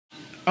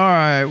All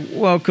right,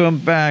 welcome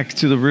back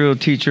to the Real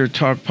Teacher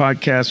Talk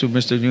podcast with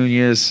Mr.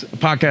 Nunez, a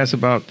podcast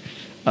about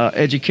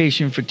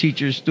education for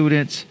teachers,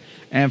 students,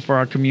 and for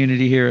our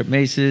community here at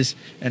Maces.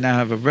 And I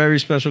have a very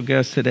special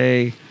guest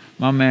today,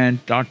 my man,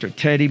 Dr.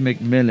 Teddy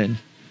McMillan.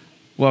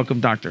 Welcome,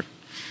 Doctor.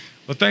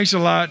 Well, thanks a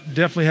lot.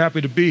 Definitely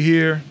happy to be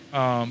here.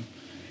 I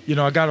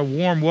got a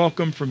warm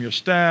welcome from your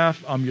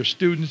staff, your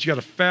students. You got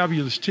a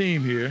fabulous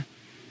team here.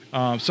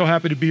 So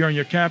happy to be here on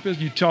your campus.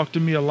 You talked to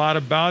me a lot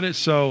about it.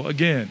 So,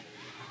 again,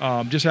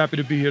 just happy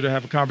to be here to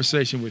have a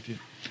conversation with you.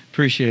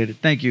 Appreciate it.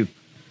 Thank you.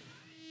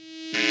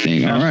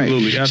 All right.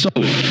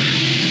 Absolutely.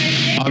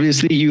 So,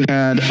 obviously, you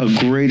had a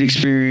great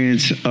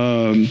experience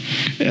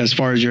as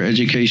far as your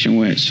education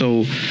went.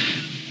 So,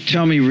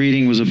 tell me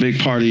reading was a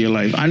big part of your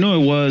life. I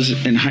know it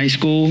was in high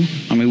school.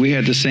 I mean, we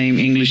had the same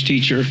English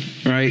teacher,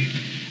 right?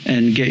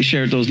 And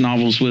shared those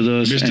novels with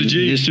us. Mr.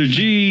 G. Mr.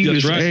 G.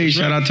 That's right. Hey,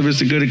 shout out to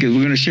Mr. Goodikins.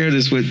 We're going to share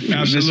this with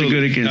Mr.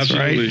 Goodikins,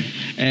 right?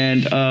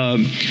 And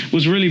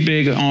was really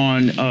big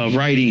on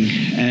writing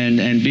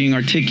and being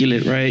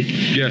articulate, right?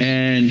 Yes.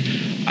 And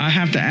I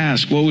have to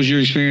ask, what was your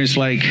experience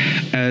like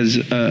as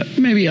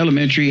maybe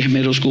elementary,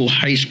 middle school,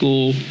 high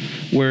school,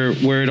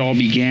 where it all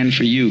began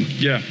for you?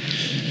 Yeah.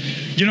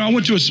 I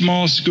went to a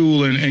small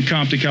school in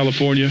Compton,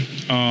 California.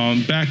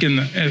 Back in,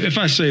 if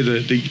I say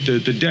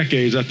the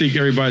decades, I think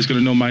everybody's going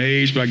to know my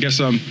age, but I guess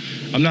I'm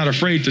not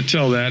afraid to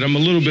tell that. I'm a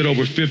little bit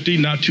over 50,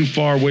 not too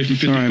far away from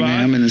 55. All right,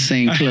 man, I'm in the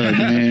same club,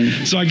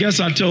 man. So I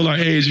guess I told our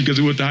age because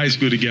we went to high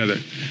school together.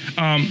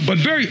 But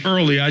very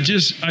early, I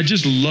just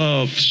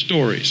loved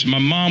stories. My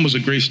mom was a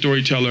great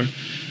storyteller.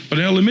 But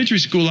in elementary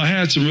school, I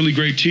had some really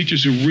great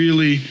teachers who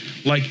really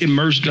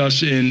immersed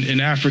us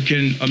in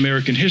African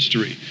American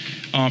history.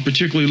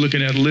 Particularly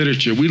looking at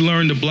literature. We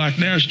learned the Black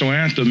National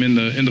Anthem in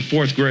the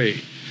fourth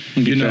grade.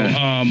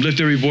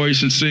 Lift every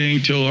voice and sing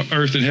till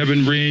earth and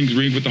heaven ring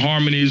with the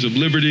harmonies of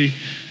liberty.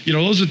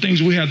 Those are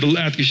things we had to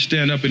actually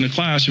stand up in the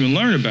classroom and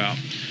learn about.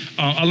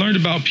 I learned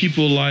about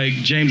people like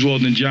James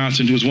Weldon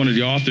Johnson, who was one of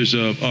the authors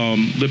of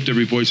Lift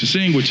Every Voice and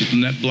Sing, which is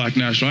the Black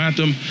National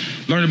Anthem.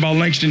 Learned about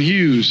Langston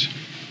Hughes.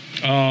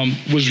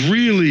 Was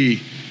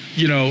really,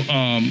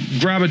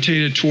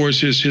 gravitated towards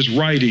his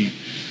writing.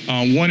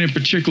 One in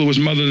particular was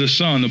Mother of the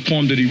Sun, the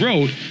poem that he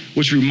wrote,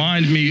 which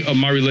reminded me of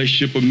my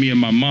relationship with me and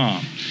my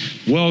mom.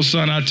 Well,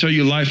 son, I tell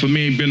you, life for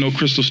me ain't been no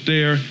crystal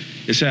stair.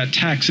 It's had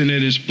tacks in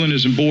it and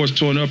splinters and boards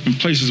torn up in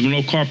places with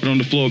no carpet on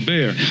the floor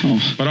bare.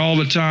 Oh. But all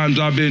the times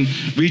I've been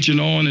reaching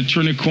on and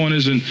turning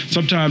corners and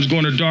sometimes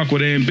going to dark where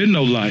there ain't been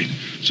no light.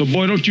 So,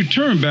 boy, don't you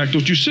turn back.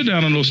 Don't you sit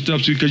down on those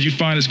steps because you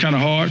find it's kind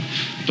of hard.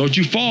 Don't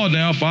you fall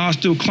down, for I'm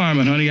still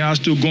climbing, honey. I'm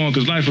still going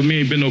because life for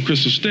me ain't been no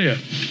crystal stair.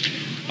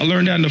 I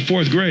learned that in the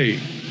fourth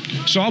grade.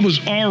 So I was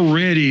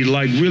already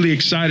really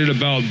excited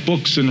about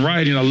books and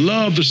writing. I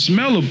love the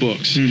smell of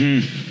books.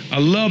 Mm-hmm. I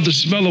love the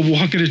smell of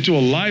walking into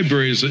a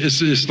library.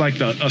 It's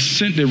like a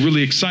scent that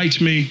really excites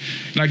me.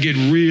 And I get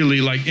really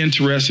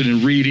interested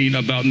in reading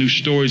about new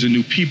stories and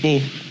new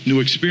people, new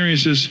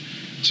experiences.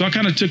 So I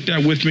kind of took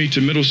that with me to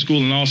middle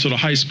school and also to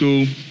high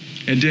school.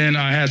 And then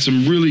I had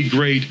some really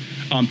great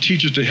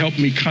teachers to help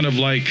me kind of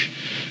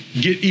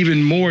get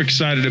even more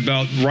excited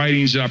about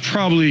writings that I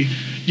probably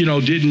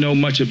didn't know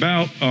much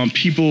about.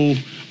 People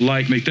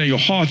like Nathaniel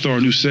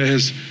Hawthorne, who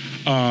says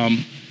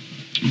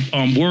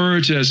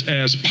words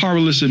as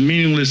powerless and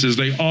meaningless as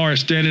they are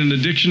standing in the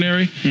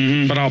dictionary,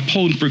 mm-hmm. but how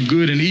potent for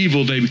good and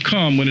evil they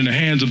become when in the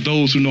hands of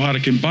those who know how to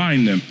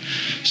combine them.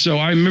 So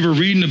I remember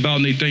reading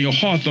about Nathaniel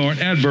Hawthorne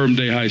at Bourbon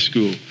Day High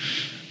School,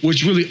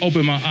 which really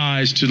opened my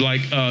eyes to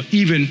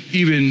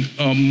even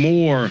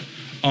more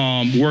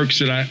works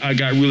that I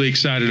got really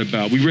excited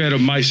about. We read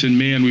Of Mice and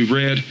Men. We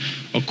read,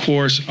 of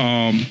course,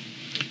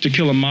 To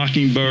Kill a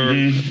Mockingbird.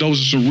 Mm-hmm. Those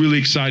are some really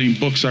exciting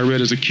books I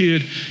read as a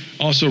kid.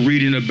 Also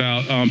reading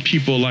about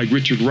people like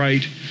Richard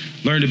Wright.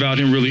 Learned about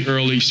him really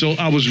early. So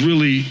I was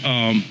really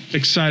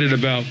excited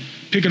about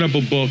picking up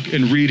a book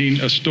and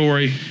reading a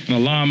story and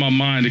allowing my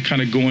mind to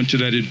kind of go into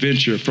that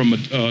adventure from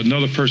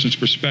another person's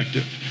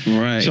perspective.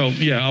 Right. So,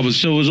 yeah,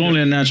 So it was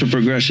only a natural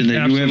progression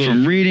that you went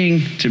from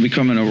reading to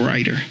becoming a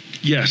writer.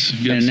 Yes.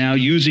 And now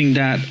using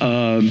that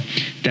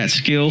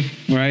skill,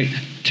 right,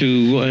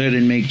 to go ahead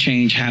and make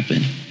change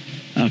happen.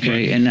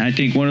 Okay, right. And I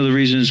think one of the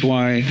reasons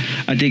why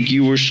I think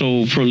you were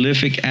so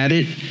prolific at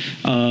it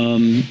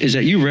is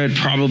that you read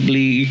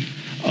probably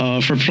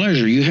for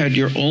pleasure. You had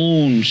your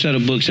own set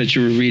of books that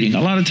you were reading.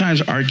 A lot of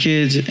times our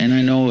kids, and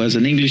I know as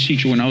an English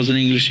teacher, when I was an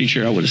English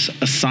teacher, I would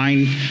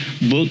assign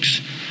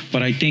books.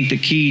 But I think the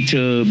key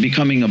to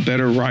becoming a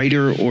better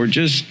writer or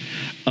just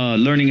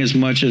learning as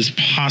much as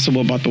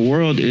possible about the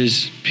world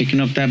is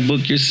picking up that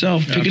book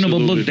yourself, picking up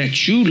a book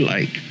that you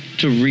like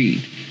to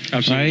read.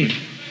 Absolutely. Right?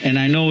 And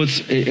I know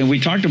and we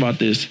talked about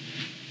this,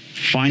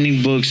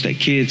 finding books that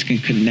kids can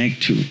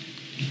connect to,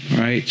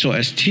 right? So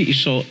as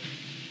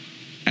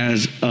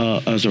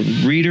a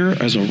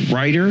reader, as a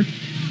writer,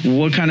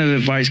 what kind of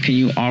advice can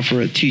you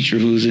offer a teacher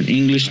who's an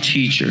English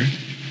teacher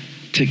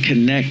to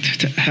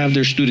have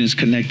their students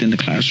connect in the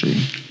classroom?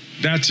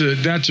 That's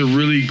a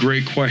really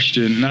great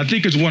question, and I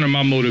think it's one of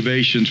my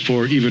motivations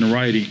for even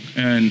writing.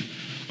 And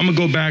I'm gonna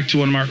go back to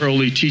one of my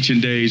early teaching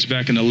days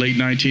back in the late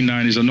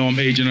 1990s. I know I'm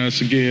aging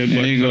us again.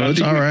 There you go.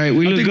 It's all right.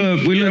 We look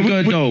good. We look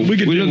good though. We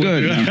look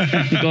good.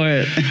 Go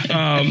ahead.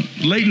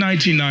 Late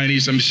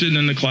 1990s. I'm sitting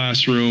in the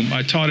classroom.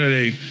 I taught at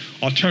a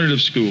alternative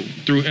school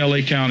through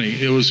LA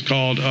County. It was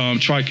called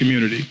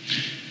Tri-Community.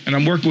 And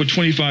I'm working with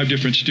 25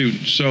 different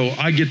students. So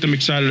I get them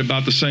excited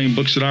about the same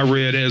books that I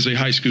read as a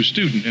high school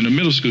student and a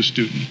middle school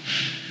student.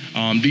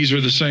 These are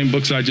the same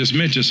books I just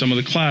mentioned, some of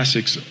the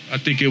classics. I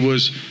think it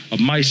was Of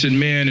Mice and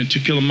Men and To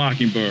Kill a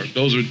Mockingbird.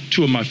 Those are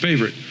two of my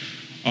favorite.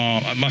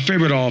 My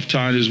favorite all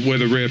time is Where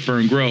the Red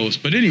Fern Grows.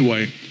 But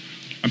anyway,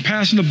 I'm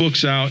passing the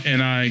books out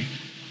and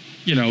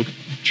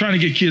trying to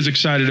get kids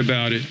excited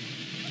about it.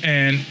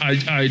 And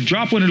I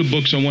drop one of the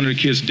books on one of the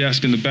kids'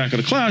 desk in the back of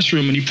the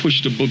classroom, and he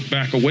pushed the book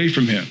back away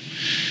from him.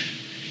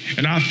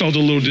 And I felt a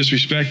little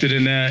disrespected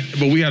in that,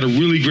 but we had a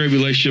really great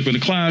relationship in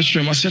the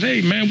classroom. I said,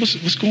 "Hey, man,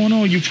 what's going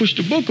on? You pushed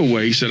the book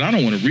away." He said, "I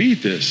don't want to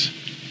read this."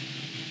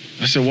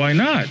 I said, "Why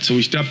not?" So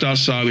we stepped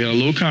outside. We had a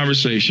little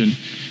conversation.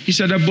 He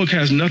said, "That book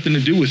has nothing to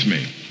do with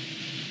me."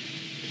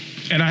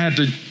 And I had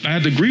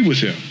to agree with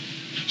him.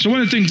 So one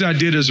of the things I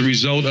did as a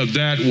result of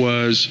that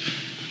was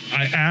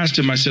I asked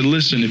him, I said,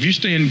 "Listen, if you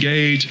stay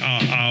engaged,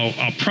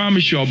 I'll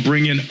promise you I'll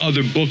bring in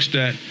other books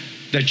that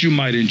you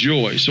might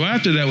enjoy." So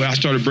after that, I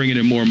started bringing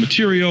in more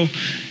material,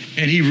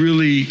 and he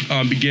really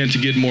began to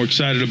get more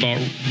excited about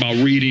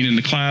reading in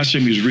the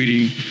classroom. He was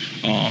reading,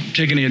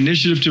 taking the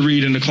initiative to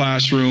read in the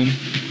classroom,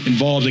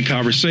 involved in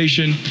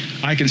conversation.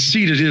 I can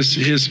see that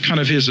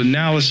his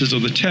analysis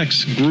of the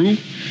text grew,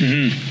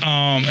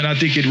 and I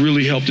think it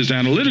really helped his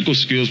analytical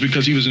skills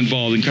because he was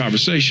involved in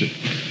conversation.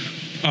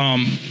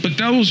 But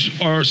those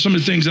are some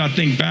of the things I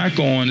think back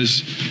on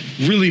is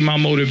really my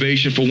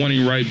motivation for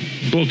wanting to write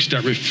books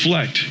that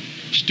reflect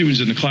students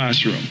in the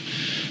classroom.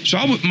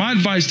 So my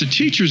advice to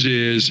teachers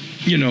is,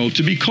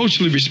 to be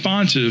culturally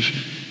responsive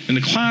in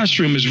the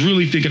classroom is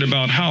really thinking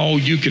about how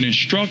you can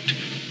instruct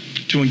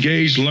to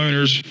engage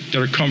learners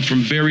that come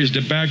from various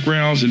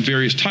backgrounds and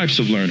various types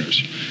of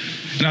learners.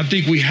 And I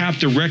think we have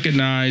to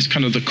recognize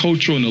kind of the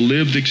cultural and the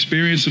lived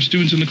experience of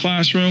students in the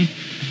classroom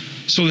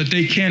so that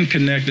they can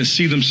connect and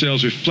see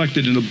themselves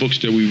reflected in the books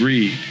that we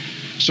read.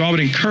 So I would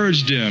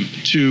encourage them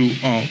to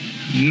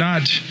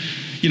not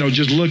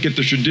just look at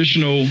the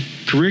traditional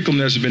curriculum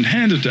that's been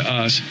handed to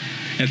us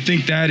and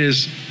think that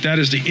is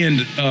the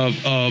end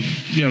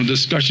of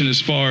discussion as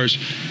far as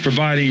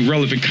providing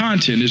relevant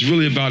content. It's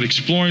really about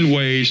exploring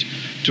ways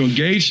to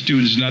engage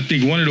students, and I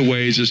think one of the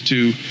ways is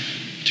to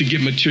get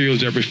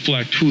materials that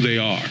reflect who they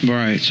are.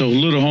 Right. So a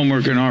little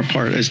homework on our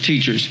part as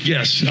teachers.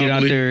 Yes. Get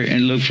out there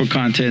and look for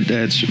content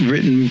that's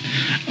written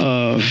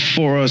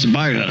for us,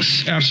 by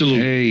us.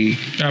 Absolutely. Hey.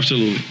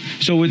 Absolutely.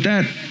 So with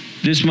that,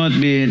 this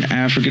month being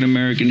African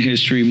American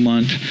History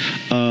Month,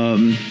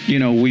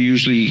 we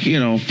usually,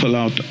 pull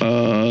out,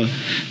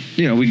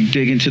 we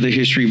dig into the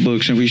history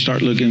books and we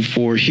start looking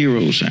for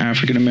heroes,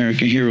 African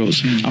American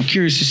heroes. Mm-hmm. I'm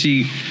curious to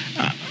see,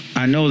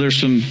 I know there's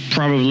some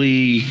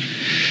probably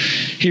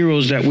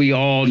heroes that we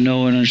all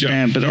know and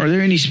understand, but are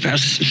there any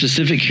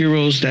specific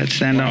heroes that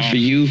stand out for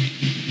you?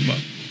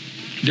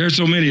 There's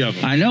so many of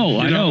them. I know,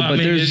 but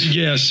there's...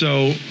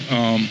 So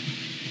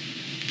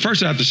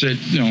first I have to say,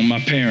 my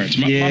parents.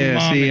 My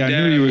mom and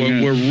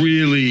dad were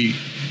really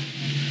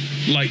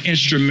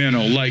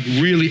instrumental,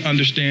 really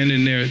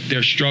understanding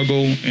their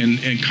struggle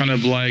and kind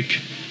of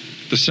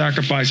the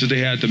sacrifices they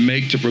had to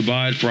make to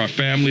provide for our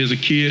family as a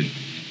kid.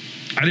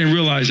 I didn't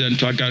realize that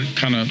until I got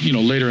kind of,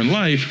 later in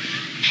life,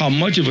 how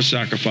much of a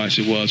sacrifice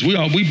it was.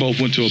 We both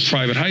went to a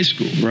private high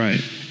school. Right.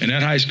 And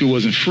that high school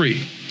wasn't free.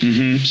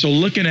 Mm-hmm. So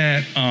looking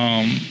at,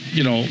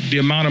 the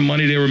amount of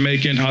money they were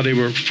making, how they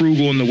were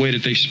frugal in the way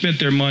that they spent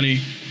their money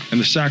and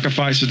the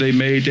sacrifices they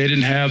made. They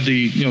didn't have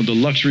the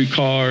luxury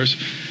cars.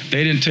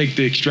 They didn't take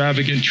the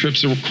extravagant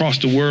trips across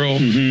the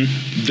world.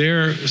 Mm-hmm.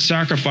 Their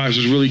sacrifice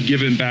was really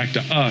given back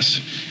to us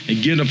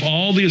and getting up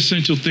all the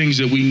essential things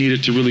that we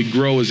needed to really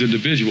grow as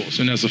individuals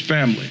and as a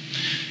family.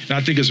 And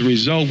I think as a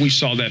result, we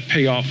saw that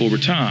pay off over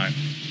time.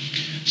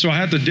 So I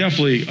had to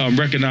definitely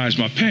recognize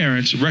my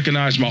parents,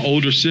 recognize my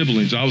older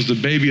siblings. I was the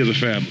baby of the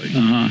family.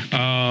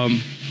 Uh-huh.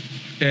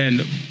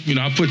 And,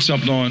 I put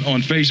something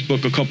on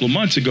Facebook a couple of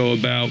months ago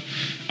about,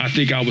 I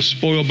think I was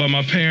spoiled by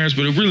my parents,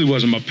 but it really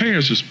wasn't my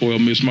parents who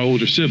spoiled me, it's my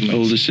older siblings.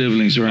 Older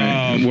siblings,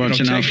 right.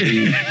 Watching out for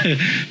you.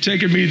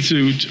 Taking me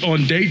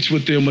on dates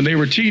with them when they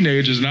were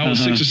teenagers, and I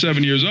was 6 or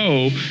 7 years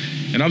old,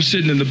 and I'm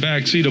sitting in the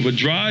back seat of a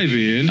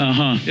drive-in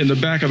in the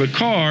back of the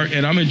car,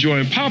 and I'm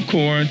enjoying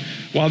popcorn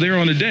while they're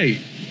on a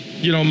date.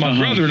 My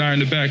brother and I are in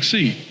the back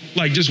seat.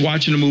 Just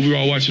watching the movie, we're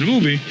all watching the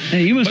movie.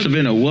 Hey, you must have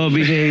been a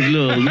well-behaved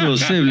little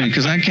sibling,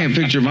 because I can't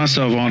picture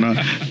myself on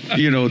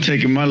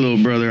taking my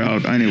little brother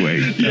out anyway.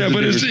 Yeah,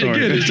 but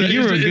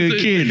you were a good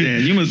kid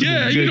then. You must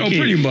have been a good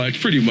kid.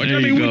 pretty much. There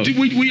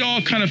we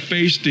all kind of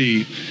faced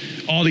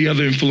all the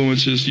other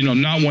influences,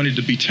 not wanting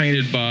to be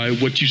tainted by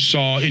what you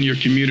saw in your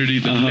community,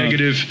 the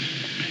negative,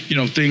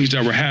 things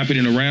that were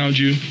happening around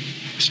you,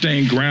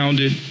 staying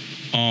grounded,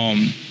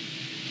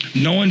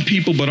 knowing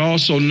people, but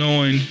also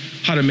knowing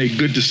how to make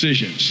good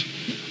decisions.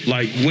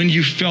 Like when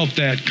you felt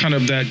that kind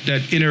of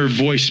that inner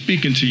voice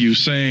speaking to you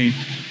saying,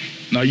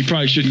 no, you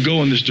probably shouldn't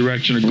go in this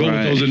direction or go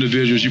with those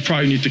individuals. You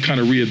probably need to kind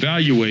of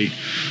reevaluate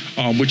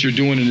what you're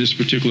doing in this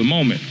particular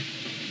moment.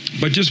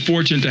 But just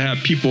fortunate to have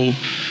people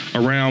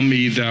around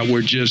me that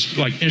were just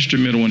like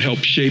instrumental in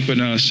help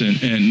shaping us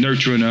and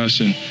nurturing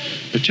us and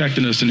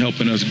protecting us and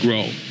helping us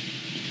grow.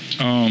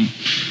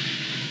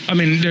 I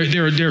mean,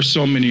 there are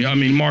so many. I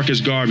mean, Marcus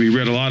Garvey,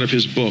 read a lot of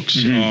his books.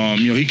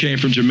 He came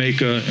from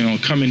Jamaica,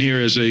 coming here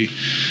as a,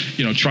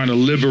 trying to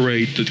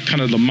liberate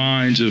the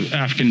minds of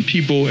African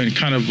people and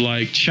kind of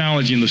like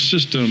challenging the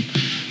system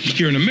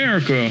here in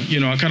America.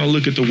 I kind of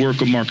look at the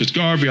work of Marcus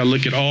Garvey. I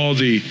look at all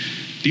the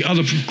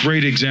other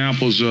great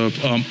examples of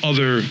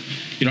other,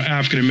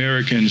 African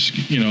Americans,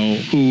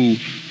 who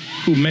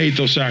made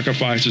those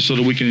sacrifices so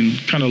that we can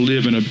kind of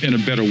live in a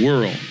better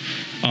world.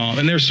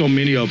 And there's so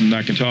many of them that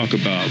I can talk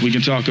about. We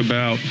can talk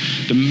about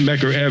the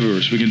Medgar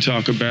Evers. We can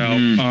talk about,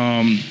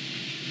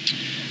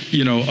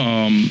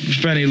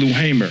 Fannie Lou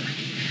Hamer.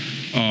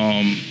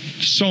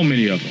 So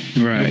many of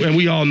them. Right. And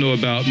we all know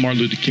about Martin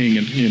Luther King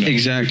and,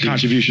 exactly.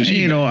 contributions.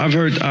 And, I've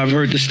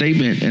heard the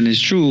statement, and it's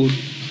true,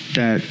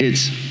 that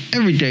it's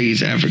every day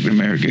is African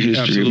American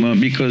History Month,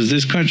 because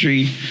this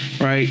country,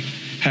 right,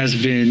 has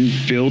been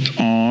built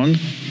on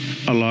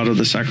a lot of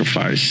the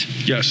sacrifice,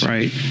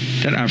 right,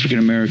 that African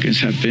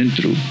Americans have been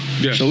through.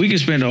 Yes. So we could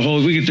spend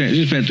we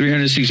could spend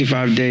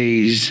 365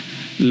 days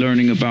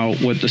learning about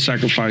what the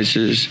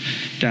sacrifices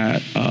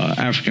that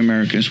African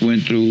Americans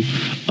went through.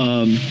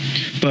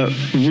 But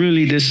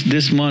really,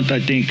 this month, I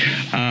think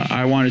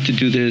I wanted to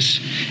do this,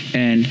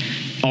 and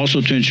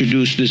also to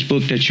introduce this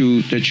book that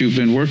you've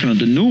been working on,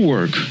 the new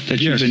work that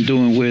you've been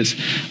doing with,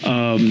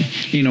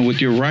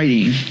 with your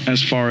writing,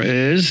 as far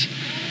as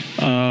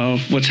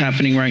what's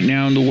happening right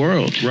now in the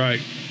world. Right.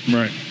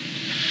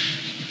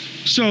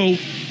 So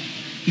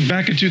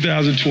back in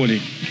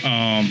 2020,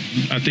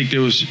 I think it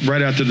was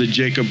right after the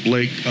Jacob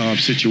Blake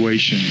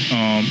situation,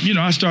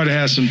 I started to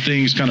have some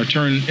things kind of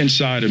turn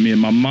inside of me, and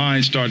my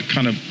mind started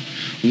kind of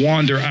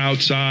wander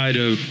outside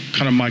of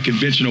kind of my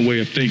conventional way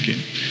of thinking.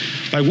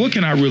 Like, what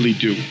can I really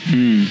do,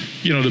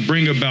 to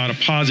bring about a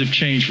positive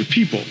change for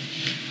people?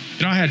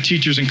 I had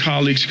teachers and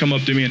colleagues come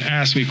up to me and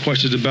ask me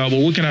questions about,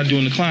 well, what can I do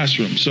in the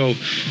classroom? So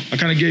I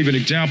kind of gave an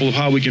example of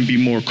how we can be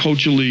more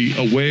culturally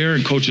aware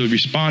and culturally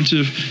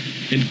responsive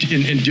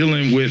in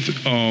dealing with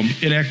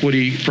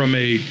inequity from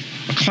a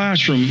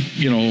classroom,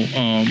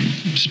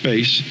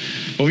 space.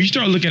 But when you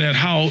start looking at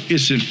how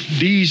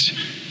these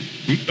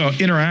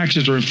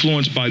interactions are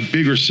influenced by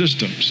bigger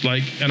systems,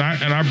 and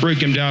I break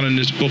them down in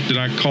this book that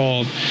I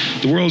call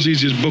The World's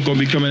Easiest Book on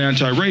Becoming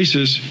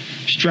Anti-Racist: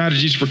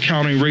 Strategies for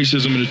Countering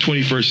Racism in the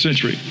 21st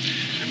Century.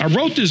 I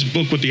wrote this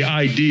book with the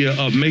idea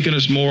of making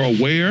us more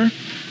aware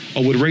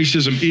of what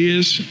racism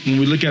is. When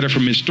we look at it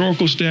from a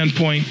historical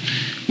standpoint,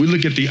 we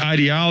look at the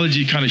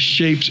ideology kind of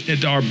shapes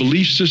into our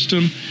belief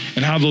system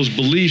and how those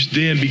beliefs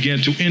then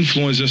begin to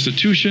influence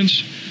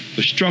institutions,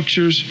 the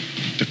structures,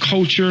 the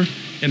culture,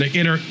 and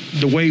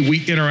the way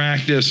we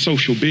interact as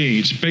social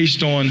beings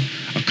based on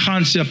a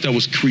concept that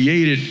was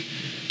created,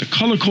 the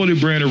color-coded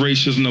brand of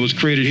racism that was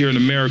created here in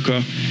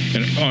America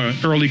in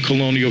early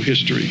colonial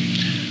history.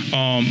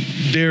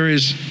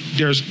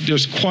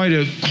 There's quite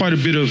a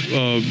bit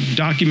of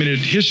documented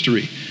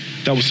history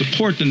that would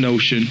support the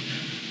notion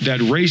that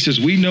race as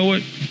we know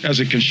it, as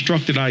a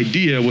constructed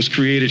idea, was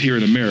created here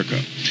in America.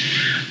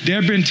 There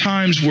have been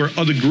times where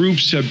other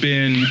groups have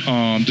been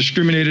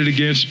discriminated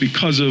against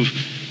because of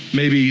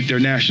maybe their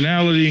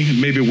nationality,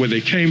 maybe where they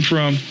came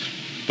from.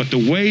 But the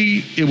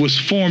way it was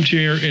formed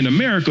here in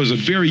America is a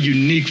very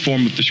unique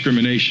form of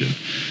discrimination.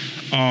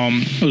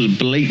 It was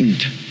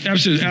blatant.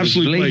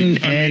 Absolutely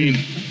blatant. And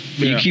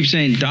you keep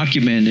saying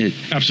documented.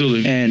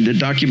 Absolutely. And the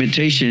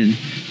documentation,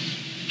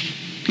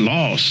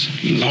 laws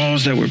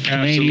that were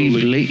plainly,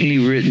 blatantly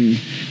written.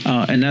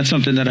 And that's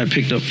something that I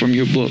picked up from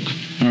your book.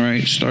 All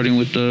right, starting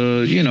with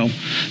the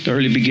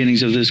early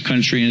beginnings of this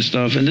country and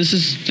stuff, and this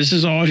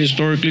is all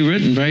historically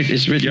written, right?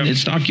 It's written,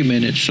 it's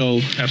documented.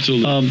 So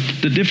absolutely,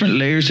 the different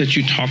layers that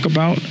you talk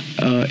about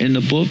in the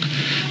book.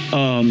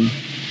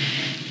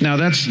 Now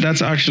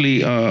that's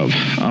actually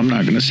I'm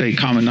not going to say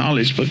common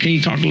knowledge, but can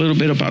you talk a little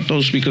bit about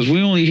those, because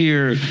we only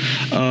hear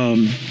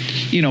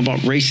about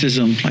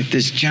racism, like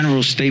this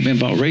general statement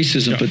about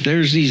racism, but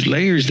there's these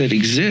layers that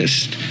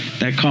exist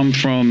that come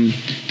from,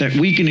 that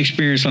we can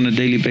experience on a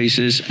daily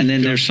basis, and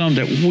then there's some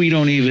that we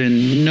don't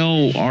even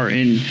know are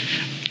in,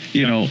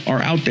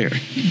 are out there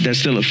that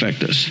still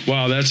affect us.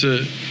 Wow, that's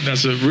a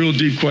real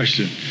deep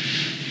question.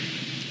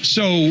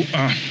 So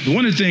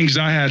one of the things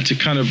I had to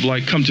kind of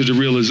like come to the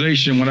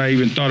realization when I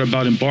even thought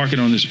about embarking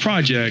on this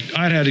project,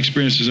 I'd had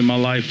experiences in my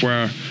life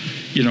where,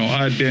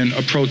 I'd been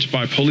approached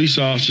by police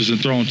officers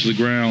and thrown to the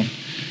ground,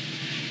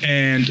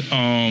 and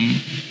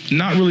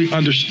not really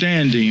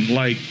understanding,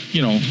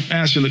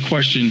 asking the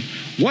question,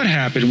 what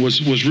happened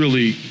was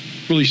really,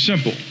 really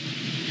simple.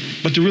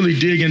 But to really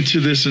dig into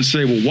this and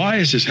say, well, why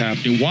is this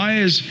happening? Why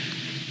is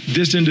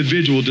this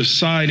individual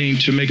deciding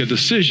to make a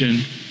decision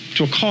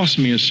to accost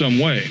me in some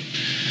way.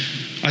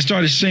 I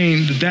started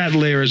seeing that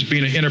layer as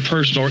being an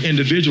interpersonal or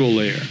individual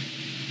layer.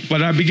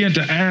 But I began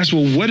to ask,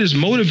 well, what is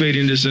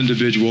motivating this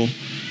individual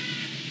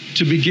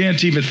to begin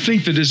to even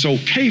think that it's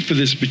okay for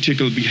this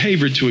particular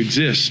behavior to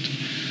exist?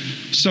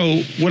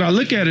 So when I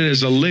look at it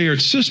as a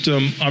layered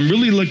system, I'm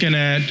really looking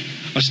at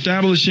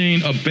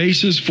establishing a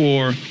basis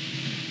for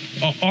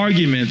an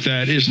argument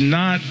that is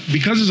not,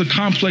 because it's a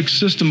complex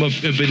system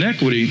of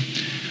inequity,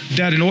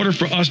 that in order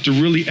for us to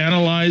really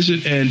analyze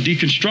it and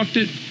deconstruct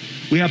it,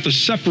 we have to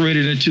separate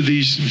it into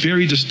these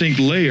very distinct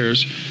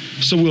layers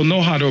so we'll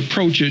know how to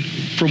approach it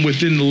from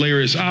within the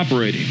layer it's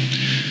operating.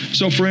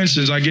 So for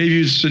instance, I gave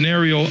you the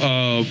scenario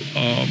of,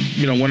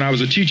 when I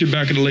was a teacher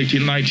back in the late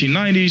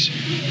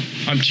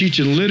 1990s, I'm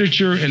teaching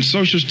literature and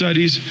social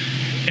studies.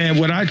 And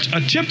what I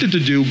attempted to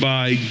do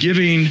by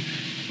giving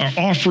or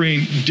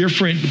offering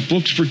different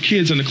books for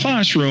kids in the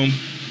classroom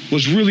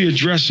was really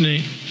addressing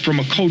it from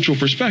a cultural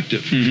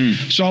perspective.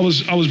 Mm-hmm. So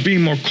I was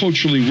being more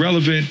culturally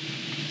relevant,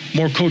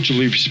 more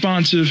culturally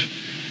responsive,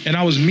 and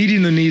I was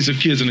meeting the needs of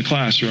kids in the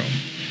classroom.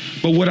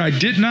 But what I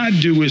did not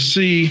do is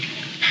see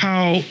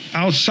how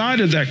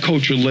outside of that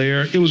cultural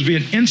layer, it was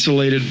being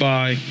insulated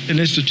by an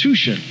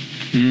institution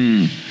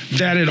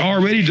that had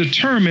already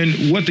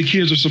determined what the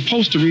kids are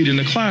supposed to read in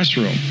the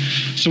classroom.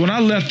 So when I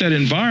left that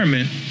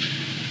environment,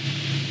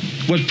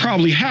 what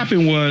probably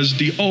happened was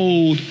the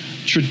old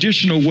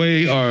traditional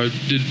way, or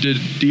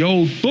the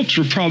old books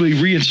were probably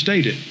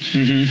reinstated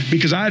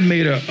because I had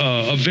made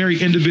a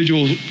very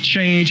individual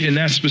change in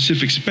that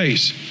specific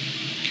space.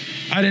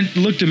 I didn't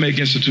look to make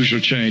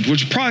institutional change,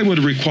 which probably would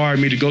have required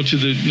me to go to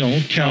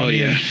the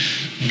county and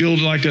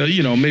build like a,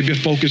 maybe a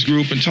focus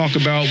group and talk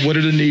about what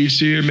are the needs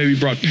here, maybe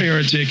brought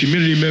parents in,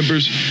 community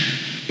members.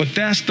 But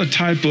that's the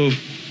type of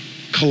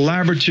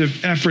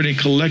collaborative effort and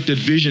collective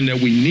vision that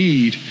we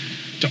need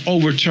to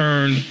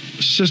overturn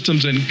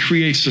systems and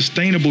create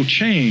sustainable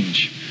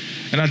change.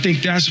 And I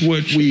think that's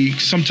what we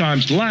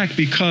sometimes lack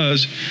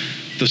because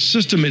the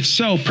system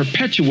itself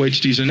perpetuates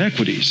these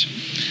inequities.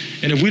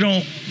 And if we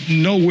don't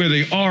know where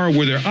they are,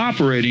 where they're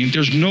operating,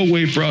 there's no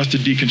way for us to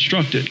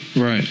deconstruct it.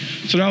 Right.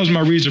 So that was my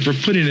reason for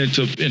putting it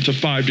into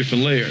 5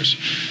 different layers.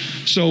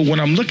 So when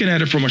I'm looking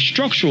at it from a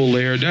structural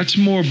layer, that's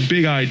more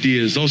big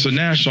ideas. Those are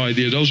national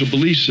ideas. Those are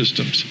belief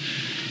systems.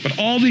 But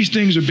all these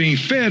things are being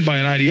fed by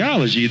an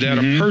ideology that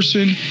a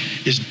person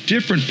is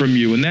different from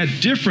you. And that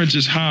difference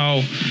is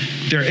how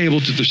they're able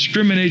to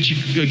discriminate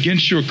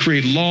against you or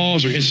create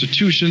laws or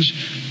institutions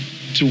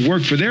to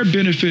work for their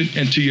benefit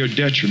and to your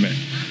detriment.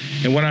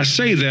 And when I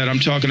say that, I'm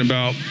talking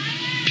about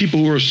people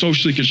who are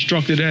socially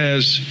constructed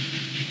as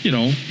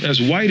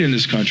white in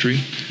this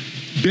country,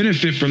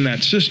 benefit from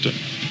that system.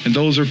 And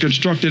those are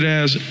constructed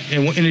as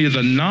in any of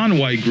the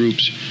non-white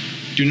groups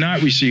do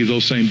not receive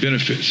those same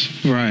benefits.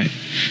 Right.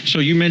 So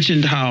you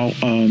mentioned how,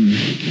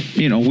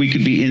 we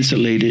could be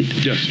insulated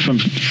from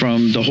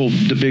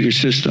the bigger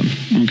system.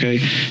 Okay.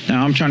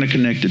 Now I'm trying to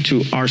connect it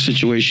to our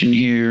situation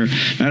here.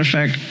 Matter of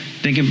fact,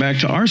 thinking back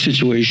to our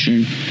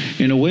situation,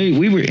 in a way,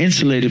 we were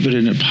insulated, but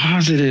in a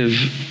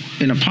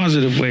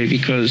positive way,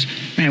 because,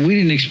 man, we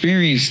didn't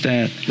experience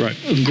that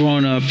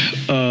growing up,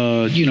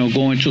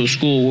 going to a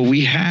school where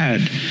we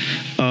had,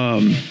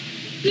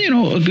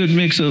 a good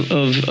mix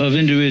of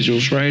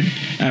individuals, right?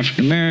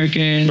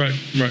 African-American,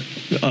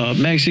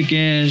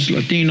 Mexicans,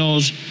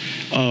 Latinos,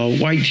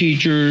 white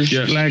teachers,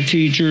 black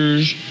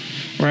teachers,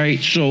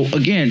 right? So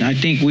again, I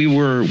think we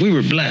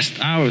were blessed.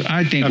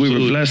 I think we were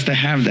blessed to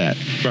have that.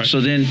 Right.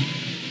 So then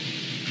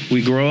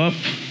we grow up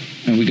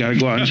and we got to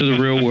go out into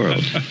the real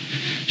world.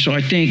 So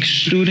I think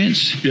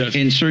students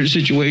in certain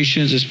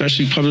situations,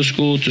 especially public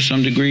school to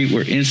some degree,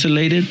 we're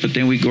insulated, but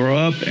then we grow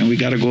up and we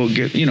got to go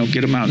get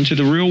them out into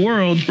the real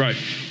world. Right.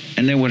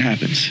 And then what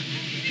happens?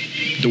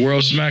 The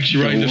world smacks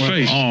you right in the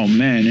face. Oh,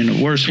 man, in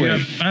the worst way.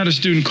 I had a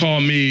student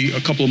call me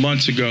a couple of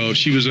months ago.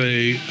 She was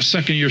a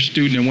second-year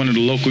student in one of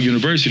the local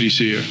universities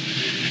here.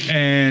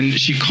 And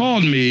she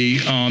called me.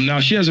 Now,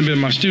 she hasn't been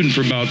my student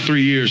for about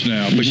 3 years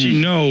now, but she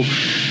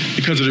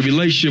because of the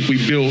relationship we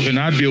built and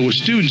I build with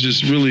students,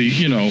 is really,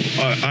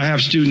 I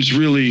have students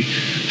really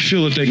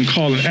feel that they can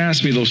call and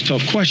ask me those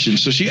tough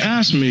questions. So she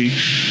asked me,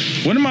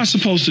 what am I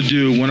supposed to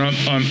do when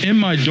I'm in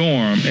my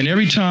dorm and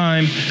every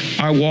time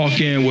I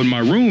walk in with my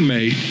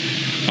roommate,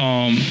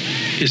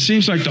 it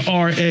seems like the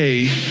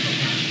RA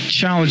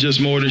challenges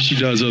more than she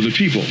does other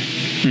people.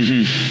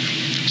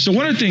 So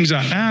one of the things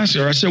I asked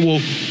her, I said, well,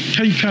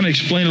 can you kind of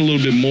explain a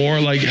little bit more?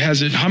 Like,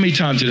 how many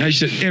times did it?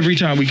 She said, every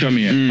time we come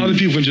in. Other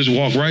people can just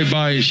walk right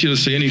by and she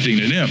doesn't say anything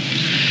to them.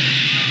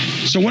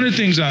 So one of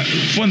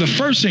the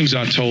first things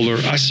I told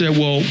her, I said,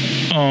 well,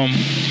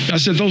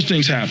 those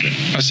things happen.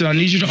 I said, I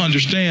need you to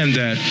understand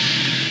that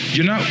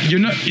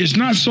it's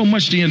not so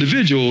much the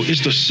individual,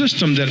 it's the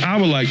system that I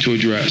would like to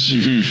address.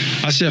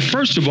 I said,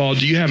 first of all,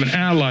 do you have an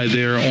ally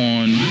there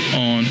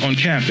on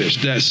campus,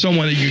 that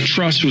someone that you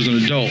trust who's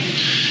an adult?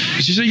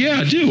 And she said, yeah,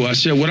 I do. I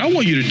said, what I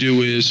want you to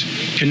do is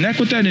connect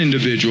with that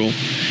individual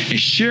and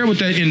share with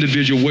that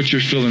individual what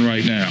you're feeling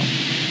right now.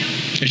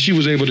 And she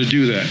was able to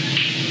do that.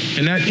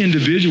 And that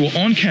individual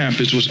on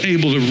campus was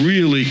able to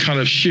really kind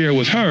of share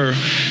with her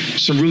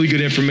some really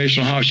good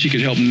information on how she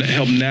could help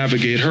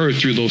navigate her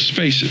through those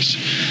spaces.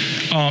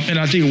 And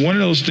I think one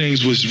of those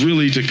things was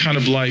really to kind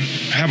of like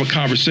have a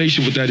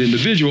conversation with that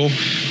individual,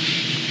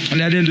 and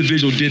that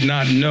individual did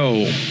not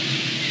know,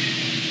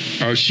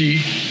 or she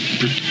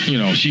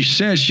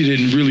said she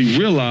didn't really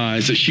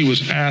realize that she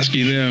was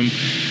asking them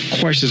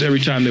questions every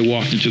time they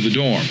walked into the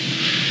dorm.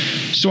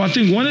 So I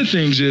think one of the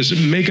things is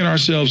making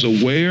ourselves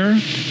aware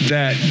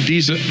that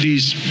these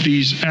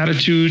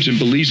attitudes and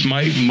beliefs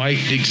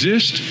might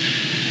exist,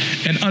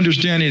 and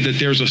understanding that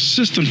there's a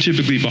system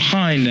typically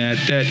behind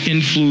that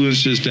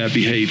influences that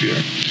behavior.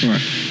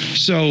 Right.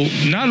 So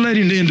not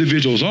letting the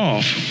individuals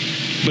off,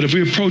 but if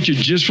we approach it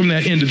just from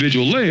that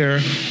individual layer,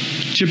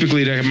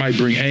 typically that might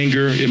bring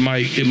anger. It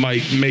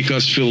might make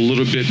us feel a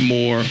little bit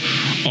more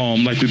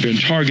like we've been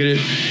targeted,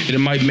 and it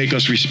might make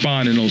us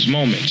respond in those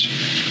moments.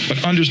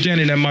 But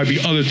understanding that might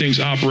be other things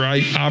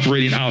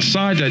operating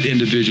outside that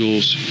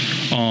individual's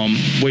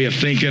way of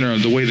thinking or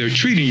the way they're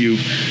treating you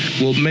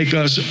will make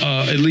us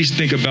at least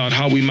think about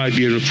how we might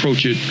be able to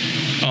approach it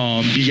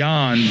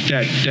beyond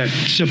that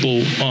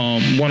simple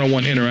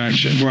one-on-one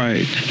interaction.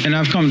 Right. And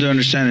I've come to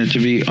understand it to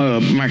be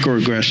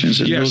microaggressions.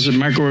 And yes. Those are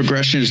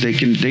microaggressions,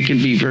 they can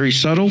be very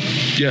subtle.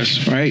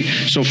 Yes. Right.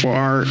 So for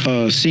our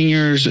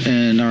seniors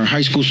and our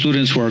high school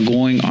students who are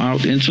going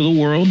out into the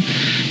world,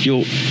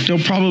 they'll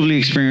probably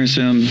experience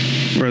them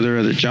whether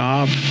at a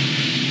job,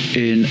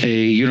 in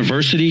a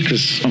university,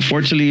 because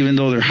unfortunately, even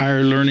though they're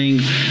higher learning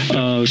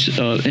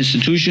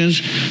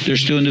institutions,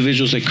 there's still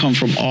individuals that come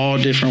from all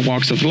different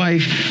walks of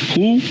life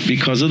who,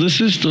 because of the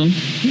system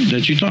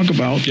that you talk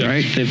about, yes.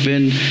 right, they've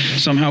been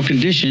somehow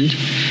conditioned,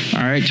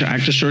 all right, to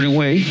act a certain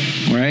way,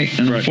 right?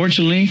 And right.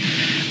 unfortunately,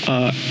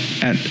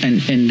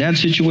 in that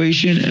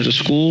situation at a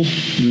school,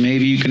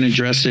 maybe you can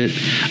address it,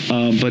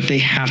 but they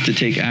have to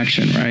take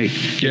action, right?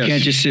 Yes. You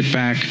can't just sit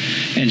back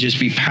and just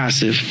be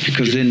passive,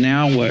 because then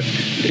now what?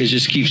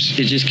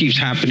 It just keeps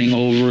happening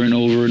over and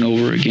over and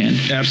over again.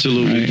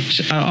 Absolutely. Right?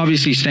 So,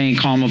 obviously, staying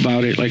calm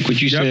about it, like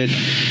what you yep.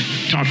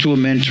 said. Talk to a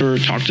mentor,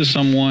 talk to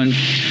someone,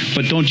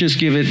 but don't just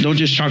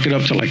chalk it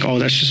up to like, oh,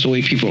 that's just the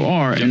way people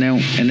are, yep.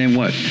 and then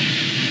what?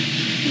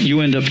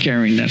 You end up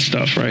carrying that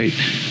stuff, right?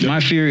 Yep.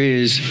 My fear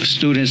is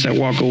students that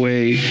walk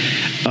away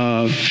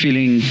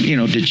feeling,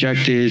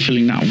 dejected,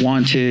 feeling not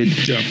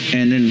wanted, yep.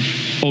 and then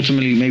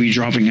ultimately maybe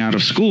dropping out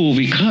of school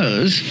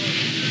because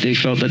they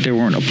felt that they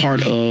weren't a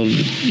part of,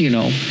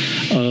 of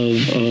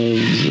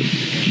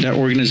that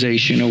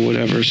organization or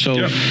whatever. So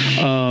yep.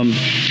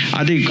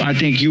 I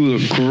think you were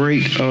a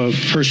great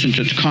person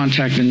to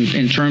contact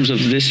in terms of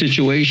this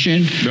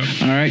situation, yep.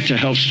 all right, to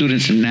help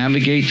students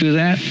navigate through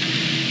that.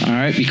 All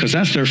right, because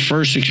that's their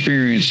first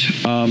experience.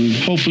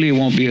 Hopefully, it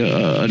won't be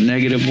a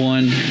negative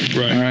one.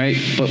 Right. All right,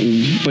 but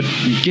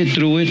get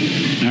through it.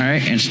 All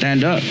right, and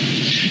stand up.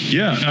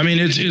 Yeah, I mean,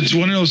 it's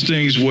one of those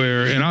things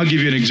where, and I'll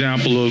give you an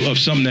example of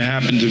something that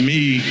happened to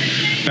me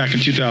back in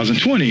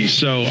 2020.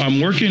 So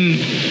I'm working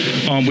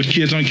with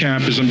kids on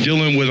campus. I'm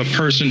dealing with a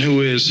person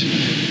who is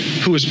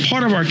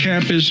part of our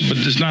campus, but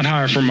is not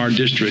hired from our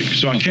district.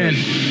 So I can't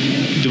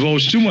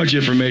divulge too much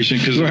information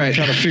because right. I'm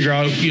trying to figure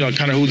out,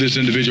 kind of who this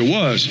individual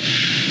was.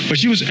 But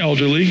she was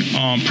elderly,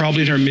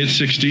 probably in her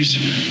mid-60s.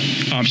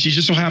 She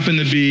just so happened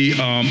to be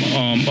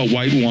a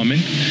white woman.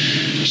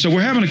 So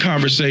we're having a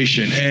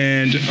conversation,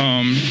 and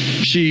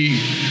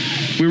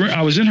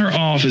I was in her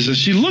office, and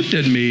she looked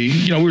at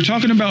me. We were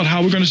talking about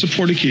how we're going to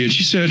support a kid.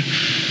 She said,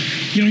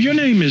 your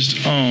name is.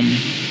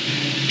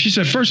 She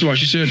said, first of all,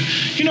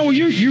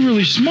 you're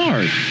really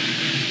smart.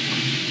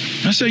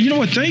 I said,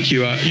 thank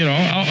you.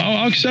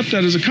 I'll accept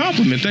that as a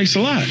compliment. Thanks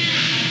a lot.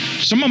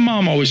 So my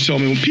mom always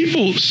told me, when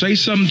people say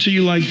something to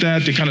you like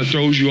that kind of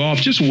throws you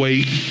off, just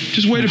wait.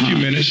 Just wait a few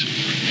minutes.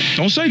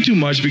 Don't say too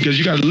much, because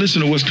you got to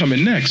listen to what's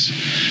coming next.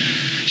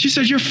 She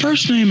said, your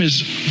first name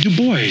is Du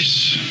Bois.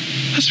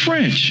 That's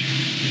French.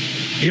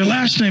 Your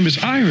last name is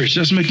Irish.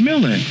 That's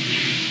McMillan.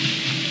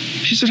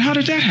 She said, how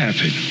did that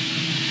happen?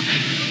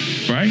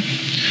 Right?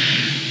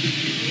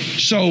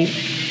 So,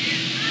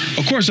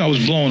 of course, I was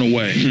blown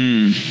away.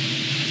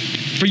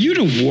 For you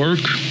to work,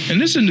 and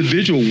this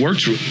individual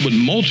works with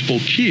multiple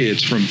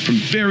kids from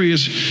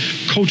various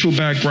cultural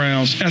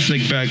backgrounds,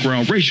 ethnic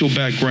backgrounds, racial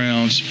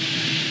backgrounds.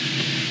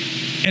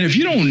 And if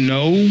you don't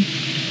know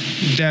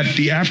that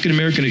the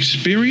African-American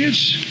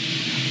experience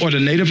or the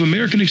Native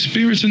American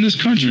experience in this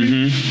country,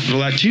 the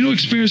Latino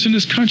experience in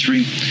this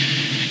country,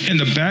 and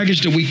the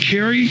baggage that we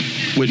carry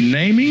with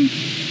naming,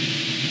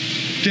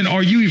 then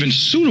are you even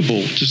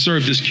suitable to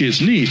serve this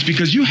kid's needs?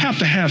 Because you have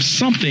to have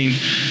something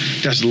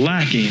that's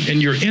lacking in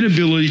your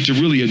inability to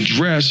really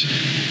address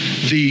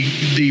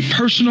the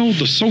personal,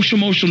 the social,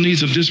 emotional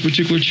needs of this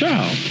particular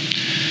child.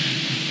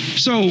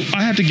 So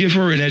I had to give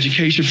her an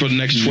education for the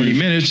next 20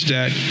 minutes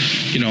that,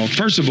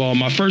 first of all,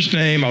 my first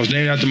name, I was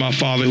named after my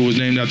father, who was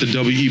named after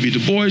W.E.B. Du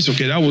Bois.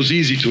 Okay, that was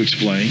easy to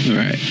explain.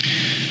 Right.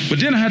 But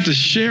then I had to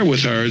share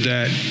with her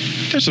that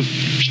there's a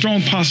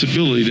strong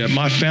possibility that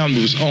my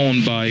family was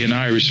owned by an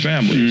Irish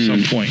family at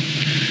some point.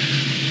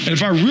 And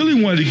if I really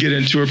wanted to get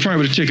into it, probably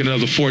would have taken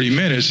another 40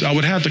 minutes. I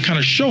would have to kind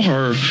of show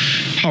her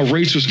how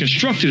race was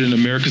constructed in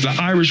America, because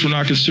the Irish were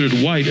not considered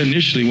white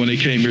initially when they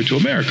came here to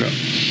America.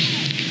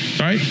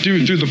 Right?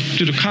 Through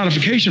the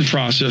codification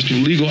process, through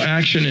legal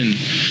action and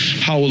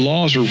how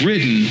laws were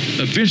written,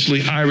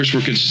 eventually Irish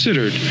were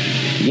considered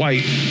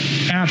white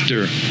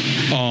after,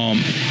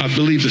 I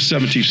believe, the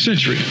 17th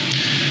century,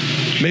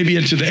 maybe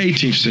into the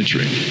 18th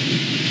century.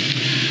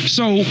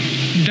 So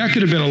that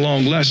could have been a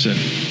long lesson,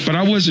 but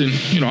I wasn't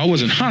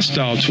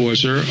hostile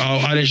towards her.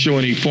 I didn't show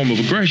any form of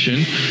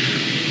aggression,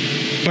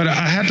 but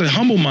I had to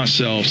humble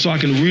myself so I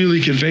can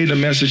really convey the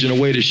message in a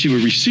way that she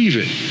would receive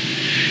it,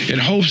 in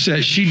hopes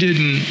that she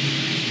didn't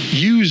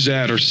use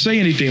that or say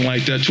anything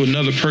like that to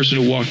another person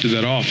who walked through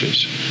that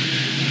office.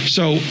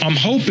 So I'm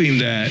hoping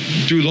that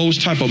through those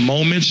type of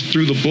moments,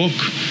 through the book,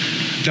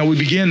 that we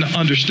begin to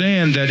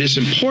understand that it's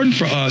important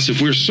for us,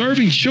 if we're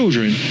serving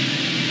children,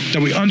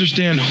 that we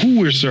understand who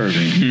we're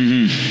serving,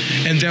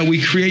 and that we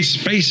create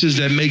spaces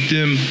that make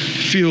them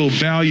feel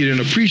valued and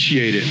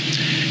appreciated.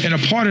 And a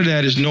part of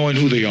that is knowing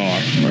who they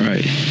are.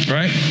 Right?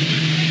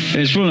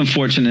 It's really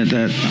unfortunate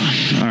that,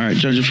 all right,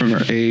 judging from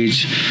her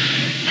age,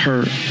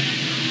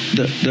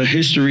 the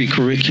history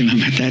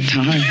curriculum at that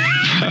time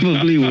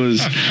probably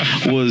was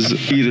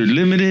either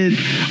limited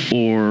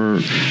or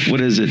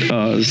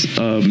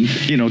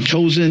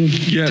chosen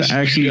to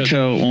actually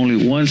tell only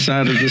one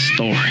side of the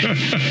story.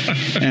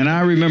 And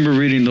I remember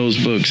reading those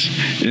books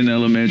in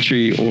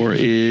elementary or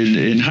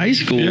in high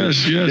school.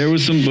 Yes. There were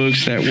some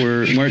books that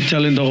weren't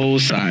telling the whole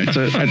side.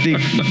 So I think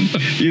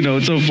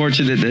it's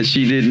unfortunate that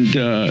she didn't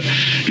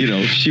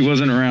she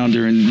wasn't around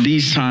during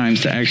these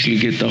times to actually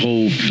get the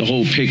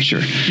whole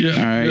picture. Yeah.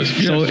 All right.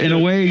 So in a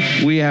way,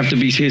 we have to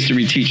be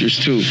history teachers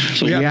too.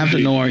 So we have to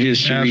know our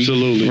history.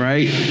 Absolutely.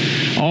 Right?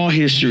 All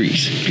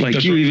histories. Like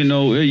That's you even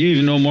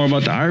know more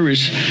about the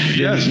Irish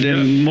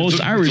than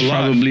most Irish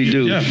probably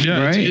do. Yeah.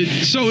 Right?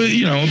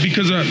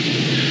 Because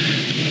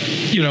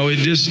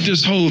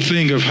this whole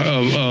thing of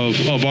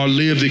our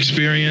lived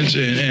experience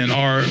and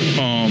our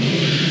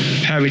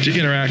having to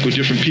interact with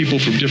different people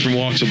from different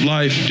walks of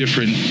life,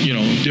 different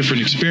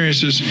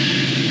experiences,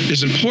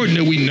 it's important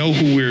that we know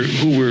who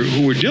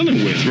we're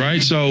dealing with,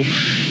 right? So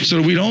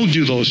that we don't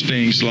do those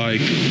things like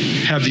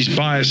have these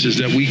biases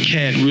that we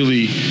can't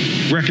really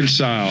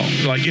reconcile,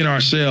 like in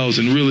ourselves,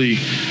 and really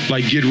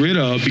like get rid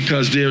of,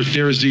 because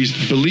there is these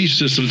belief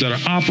systems that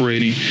are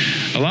operating.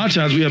 A lot of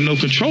times we have no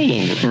control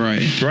over.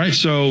 Right.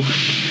 So,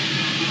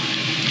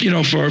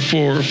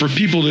 for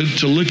people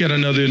to look at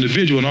another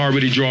individual and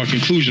already draw a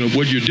conclusion of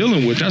what you're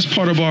dealing with, that's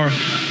part of our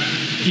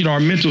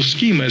mental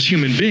schema as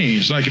human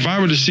beings. Like if I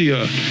were to see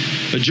a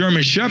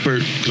German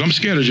Shepherd, because I'm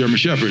scared of German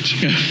Shepherds.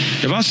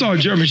 If I saw a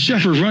German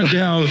Shepherd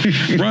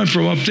run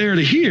from up there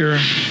to here,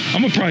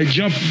 I'm gonna probably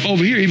jump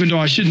over here, even though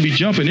I shouldn't be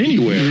jumping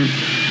anywhere,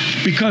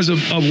 because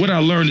of what I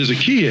learned as a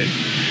kid.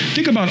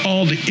 Think about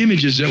all the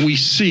images that we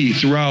see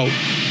throughout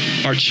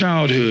our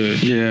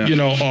childhood.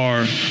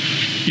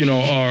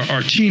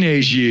 Our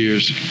teenage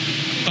years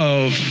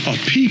of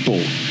people,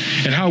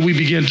 and how we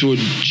begin to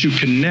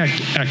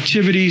connect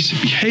activities,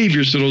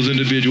 behaviors to those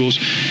individuals,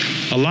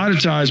 a lot of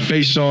times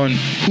based on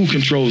who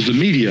controls the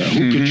media,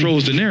 who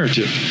controls the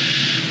narrative.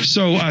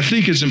 So I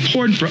think it's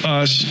important for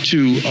us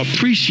to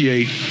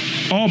appreciate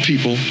all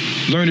people,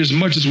 learn as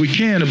much as we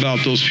can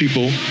about those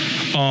people,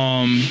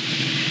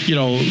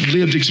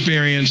 lived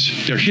experience,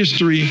 their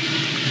history,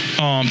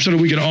 so that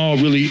we can all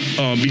really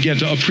begin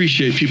to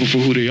appreciate people for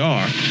who they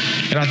are.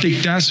 And I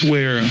think that's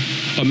where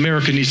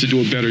America needs to do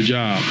a better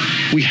job.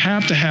 We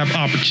have to have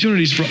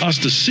opportunities for us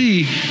to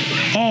see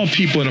all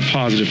people in a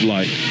positive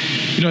light.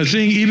 The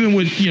thing, even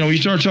with, you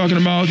start talking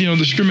about,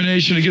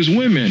 discrimination against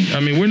women. I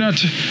mean,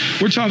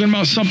 we're talking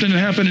about something that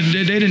happened,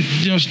 they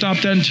didn't, stop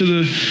that into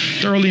the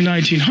early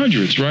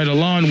 1900s, right?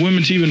 Allowing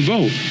women to even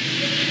vote.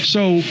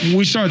 So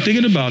we start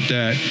thinking about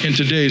that in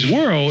today's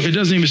world, it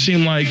doesn't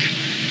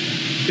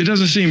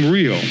seem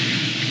real,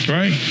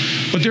 right?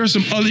 But there's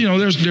some other,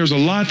 there's a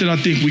lot that I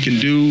think we can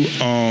do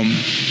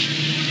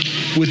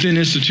within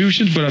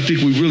institutions, but I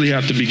think we really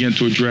have to begin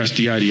to address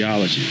the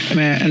ideology.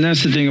 Man, and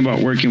that's the thing about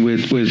working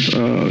with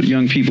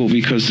young people,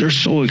 because they're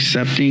so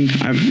accepting.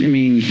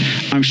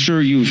 I'm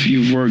sure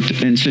you've worked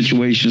in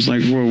situations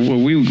like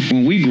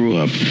when we grew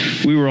up,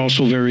 we were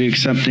also very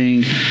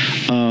accepting.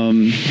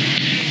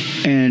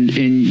 And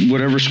in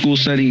whatever school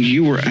setting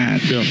you were at,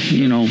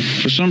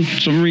 for some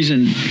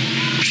reason,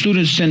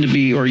 students tend to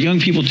be, or young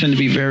people tend to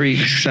be very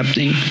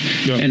accepting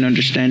and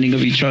understanding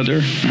of each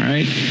other, all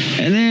right?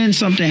 And then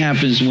something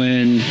happens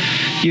when,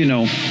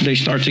 they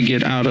start to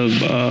get out of,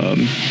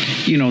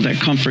 that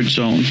comfort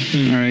zone,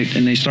 all right?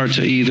 And they start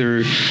to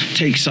either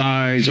take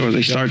sides, or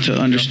they start to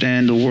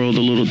understand the world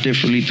a little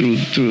differently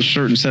through a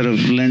certain set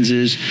of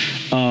lenses.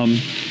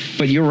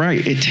 But you're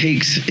right. It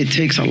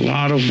takes a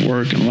lot of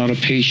work and a lot of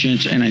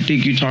patience, and I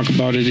think you talk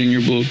about it in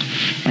your book.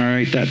 All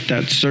right,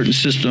 that certain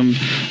system,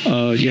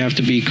 you have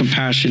to be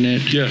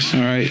compassionate. Yes.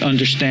 All right,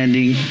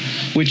 understanding,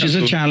 which is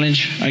a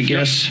challenge, I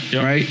guess.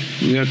 Yep. Right.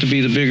 We have to be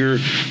the bigger.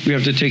 We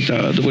have to take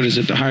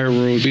the higher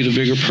road, be the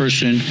bigger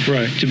person,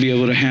 right, to be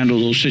able to handle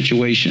those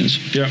situations.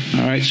 Yeah.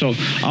 All right. So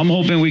I'm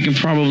hoping we can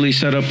probably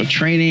set up a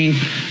training,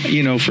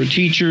 for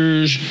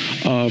teachers,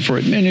 for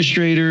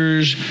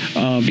administrators,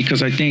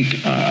 because I think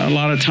a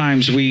lot of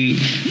times we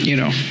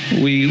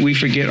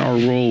forget our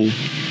role,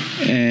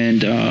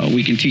 and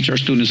we can teach our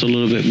students a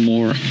little bit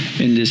more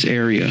in this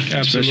area. Absolutely.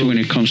 Especially when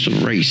it comes to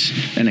race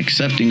and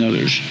accepting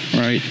others,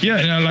 right? Yeah,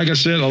 and like I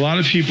said, a lot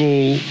of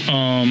people,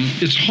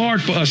 it's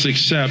hard for us to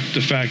accept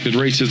the fact that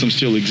racism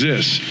still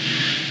exists.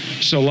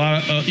 So a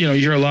lot of, you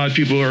hear a lot of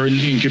people are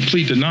in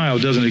complete denial.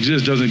 Doesn't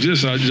exist.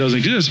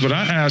 But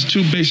I ask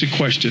two basic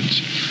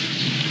questions,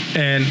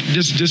 and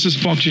this is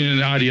functioning in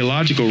an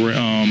ideological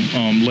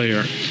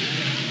layer.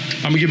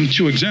 I'm gonna give them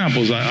two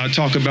examples. I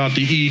talk about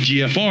the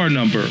EGFR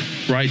number,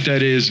 right?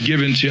 That is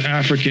given to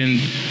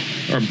African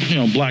or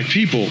Black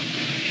people,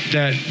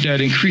 that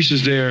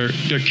increases their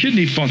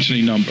kidney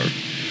functioning number,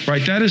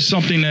 right? That is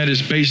something that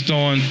is based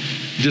on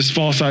this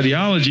false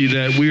ideology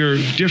that we are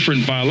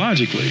different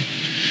biologically.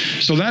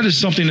 So that is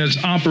something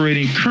that's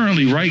operating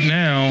currently right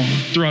now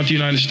throughout the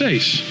United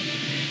States.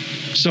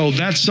 So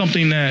that's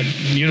something that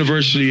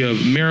University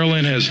of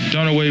Maryland has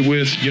done away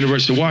with,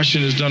 University of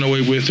Washington has done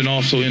away with, and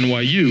also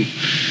NYU.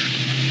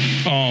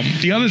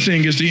 The other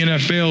thing is the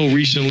NFL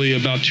recently,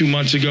 about 2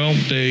 months ago,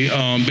 they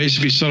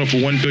basically settled for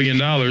 $1 billion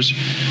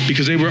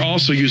because they were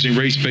also using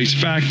race-based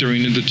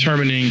factoring in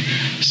determining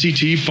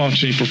CTE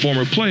functioning for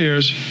former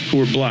players who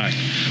were Black.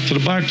 So the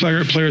Black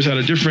players had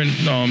a different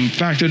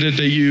factor that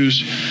they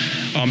used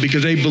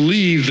because they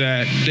believed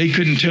that they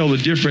couldn't tell the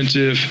difference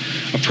if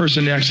a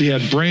person actually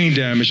had brain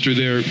damage through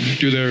their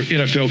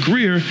NFL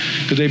career,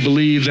 because they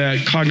believed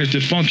that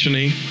cognitive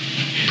functioning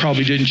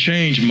probably didn't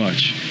change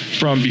much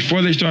from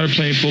before they started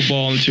playing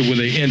football until when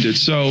they ended.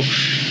 So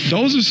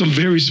those are some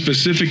very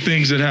specific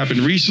things that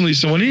happened recently.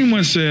 So when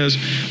anyone says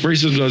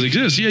racism does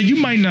exist, yeah, you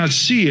might not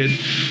see it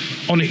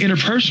on the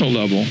interpersonal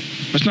level.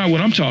 That's not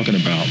what I'm talking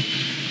about.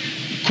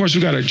 Of course,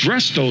 we've got to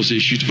address those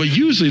issues, but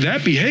usually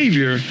that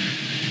behavior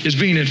is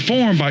being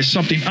informed by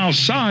something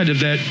outside of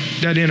that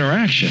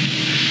interaction.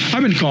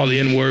 I've been called the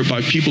N-word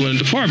by people in a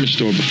department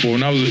store before,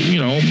 and I was,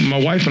 my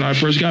wife and I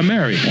first got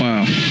married.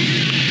 Wow.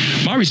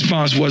 My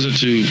response wasn't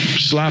to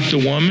slap the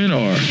woman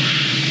or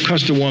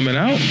cuss the woman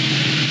out.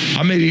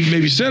 I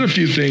maybe said a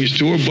few things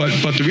to her,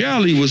 but the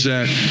reality was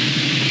that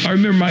I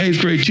remember my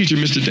 8th grade teacher,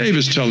 Mr.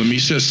 Davis, telling me, he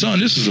said, "Son,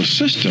 this is a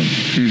system."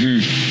 Mm-hmm.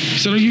 He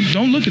said, "You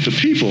don't look at the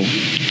people,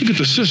 look at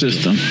the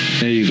system."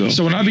 There you go.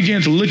 So when I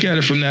began to look at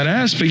it from that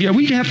aspect, yeah,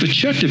 we have to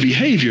check the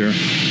behavior,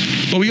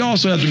 but we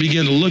also have to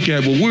begin to look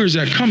at, well, where is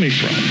that coming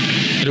from?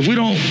 And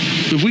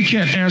if we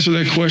can't answer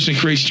that question,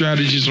 create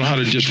strategies on how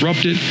to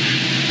disrupt it,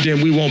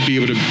 then we won't be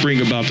able to bring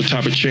about the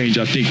type of change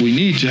I think we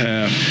need to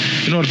have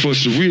in order for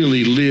us to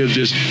really live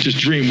this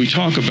dream we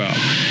talk about.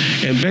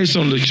 And based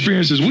on the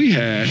experiences we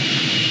had,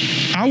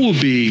 I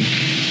would be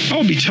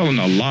telling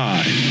a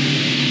lie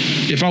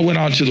if I went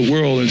out into the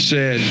world and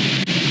said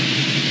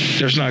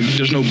there's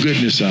no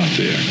goodness out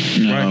there.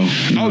 No,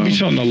 right? No. I would be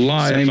telling a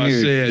lie Same if here.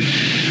 I said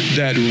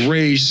that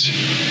race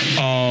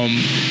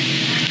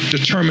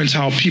determines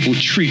how people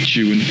treat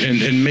you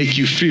and make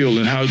you feel,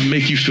 and how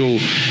make you feel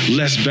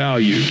less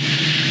valued.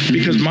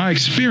 Because my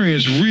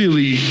experience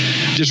really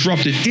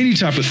disrupted any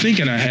type of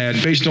thinking I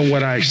had based on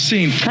what I had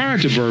seen prior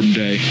to Bourbon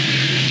Day,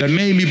 that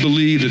made me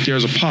believe that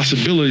there's a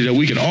possibility that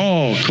we can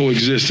all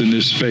coexist in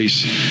this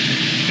space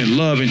and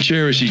love and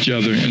cherish each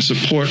other and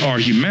support our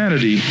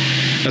humanity,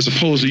 as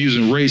opposed to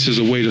using race as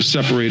a way to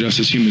separate us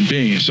as human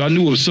beings. So I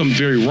knew it was something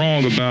very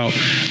wrong about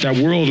that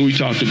world we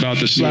talked about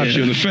that slaps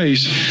you in the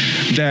face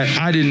that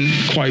I didn't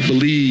quite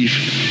believe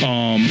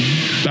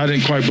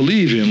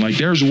in. Like,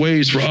 there's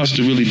ways for us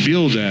to really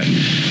build that,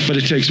 but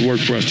it takes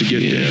work for us to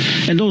get there.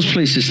 And those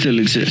places still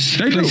exist.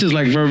 They places do.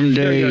 like Bourbon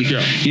Day,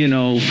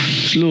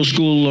 little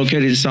school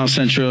located in South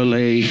Central LA.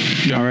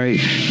 Yeah. All right.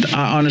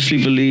 I honestly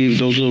believe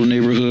those little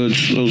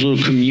neighborhoods, those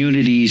little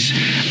communities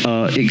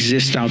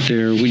exist out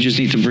there. We just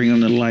need to bring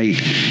them to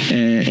light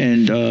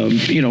and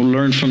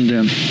learn from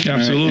them.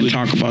 Absolutely. And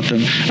talk about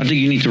them. I think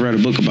you need to write a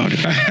book about it.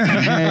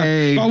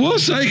 Hey. I will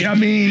say,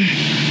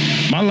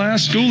 my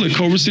last school at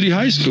Culver City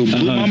High School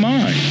blew my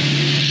mind.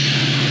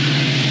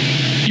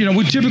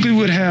 We typically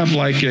would have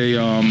like a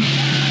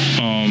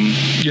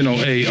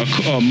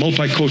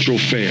multicultural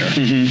fair,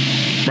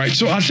 right?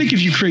 So I think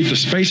if you create the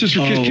spaces for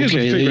kids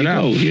will figure it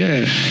out.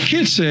 Yeah.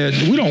 Kids said,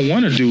 we don't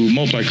want to do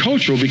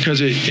multicultural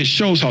because it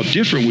shows how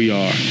different we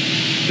are.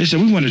 They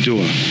said, we want to do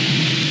a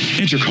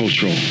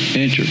intercultural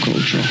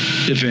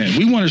event.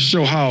 We want to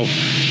show how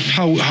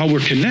we're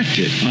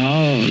connected.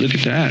 Oh, look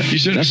at that. You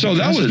said,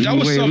 that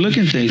was way of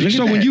looking at things.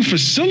 When you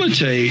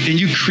facilitate and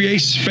you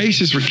create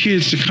spaces for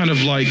kids to kind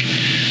of like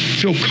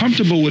feel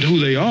comfortable with who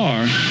they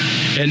are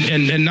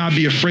and not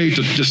be afraid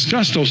to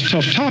discuss those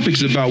tough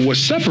topics about what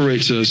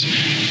separates us,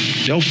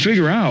 they'll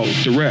figure out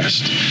the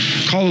rest.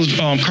 Carlos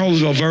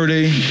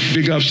Valverde,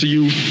 big ups to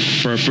you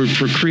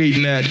for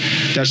creating that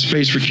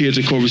space for kids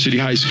at Culver City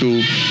High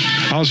School.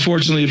 I was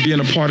fortunate being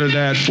a part of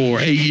that for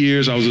 8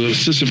 years. I was an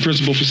assistant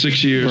principal for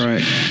 6 years.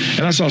 Right.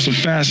 And I saw some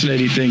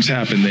fascinating things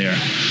happen there.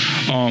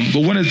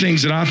 But one of the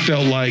things that I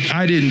felt like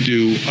I didn't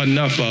do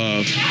enough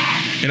of,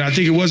 and I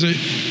think it wasn't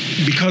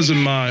because of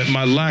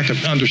my lack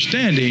of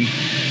understanding,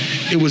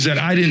 it was that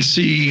I didn't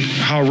see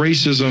how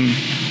racism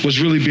was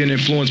really being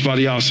influenced by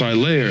the outside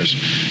layers.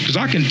 Because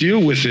I can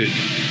deal with it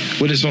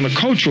when it's on a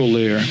cultural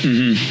layer,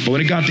 but when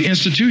it got to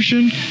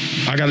institution,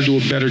 I got to do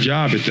a better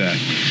job at that.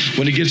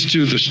 When it gets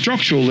to the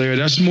structural layer,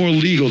 that's more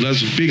legal.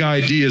 That's big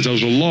ideas.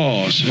 Those are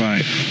laws.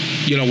 Right.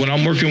 You know, when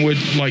I'm working with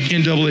like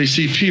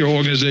NAACP or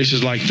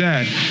organizations like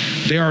that,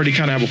 they already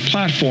kind of have a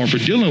platform for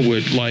dealing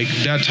with like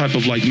that type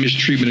of like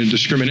mistreatment and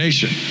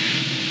discrimination.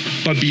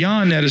 But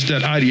beyond that is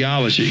that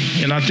ideology.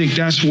 And I think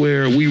that's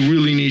where we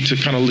really need to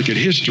kind of look at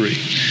history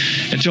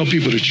and tell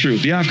people the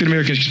truth. The African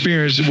American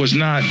experience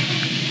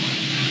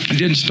it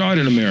didn't start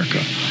in America.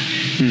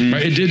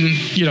 Right? It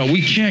didn't, you know,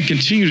 we can't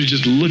continue to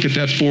just look at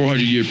that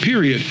 400-year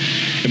period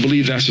and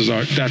believe that's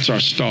our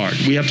start.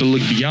 We have to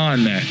look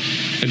beyond that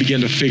and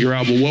begin to figure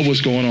out, well, what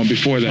was going on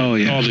before that? Oh,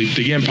 yeah. All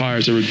the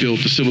empires that were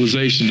built, the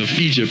civilization of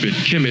Egypt and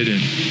Kemet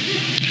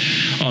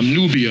and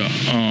Nubia.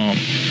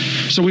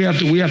 So we have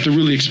to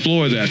really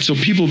explore that. So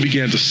people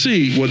began to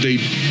see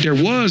there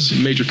was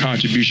major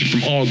contribution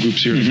from all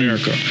groups here in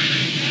America,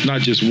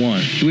 not just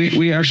one.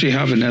 We actually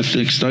have an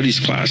ethnic studies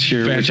class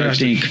here, Fantastic.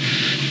 which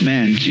I think,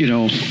 man, you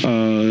know,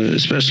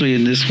 especially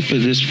in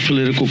this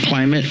political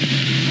climate,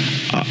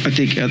 I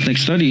think ethnic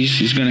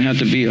studies is going to have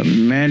to be a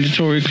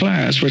mandatory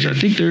class, which I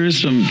think there is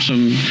some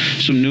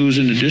news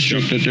in the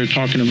district that they're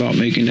talking about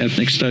making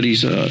ethnic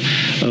studies a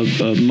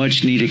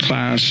much needed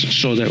class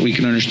so that we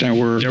can understand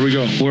where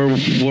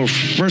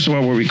first of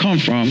all where we come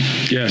from,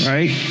 yes,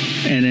 right,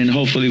 and then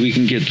hopefully we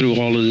can get through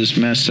all of this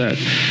mess that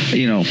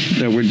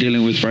we're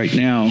dealing with right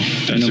now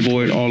and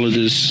avoid all of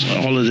this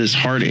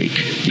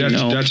heartache.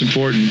 That's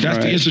important. That's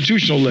right. The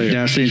institutional layer.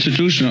 That's the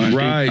institutional.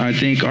 I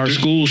think our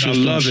schools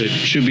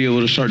should be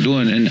able to start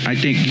doing. And I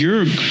think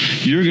you're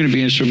going to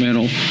be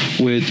instrumental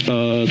with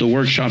the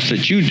workshops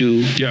that you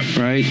do,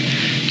 right,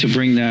 to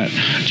bring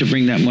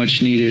that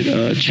much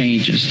needed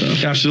change and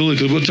stuff. Absolutely,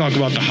 because we'll talk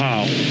about the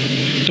how,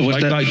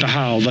 like the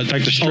how,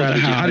 like the strategy.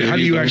 How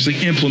do you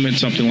actually implement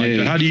something like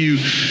that? How do you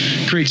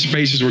create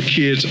spaces where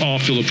kids all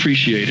feel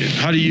appreciated?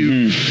 How do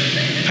you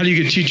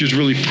get teachers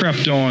really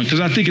prepped on? Because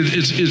I think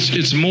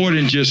it's more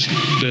than just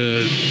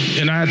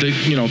and I had to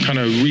kind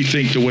of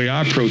rethink the way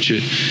I approach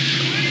it.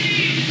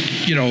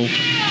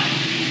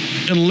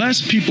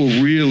 Unless people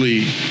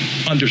really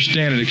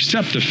understand and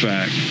accept the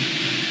fact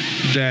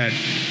that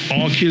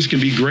all kids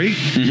can be great,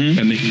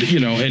 and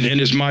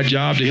it's my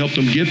job to help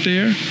them get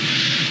there,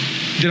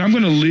 then I'm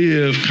going to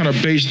live kind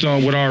of based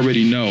on what I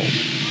already know.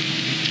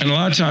 And a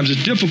lot of times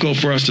it's difficult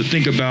for us to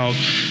think about,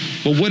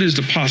 well, what is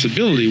the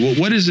possibility? Well,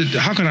 what is it?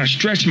 How can I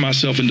stretch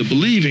myself into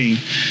believing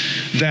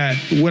that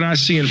what I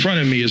see in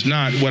front of me is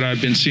not what I've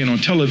been seeing on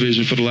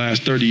television for the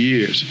last 30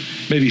 years?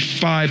 Maybe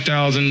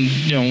 5,000,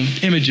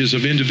 images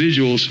of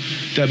individuals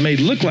that may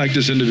look like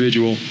this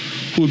individual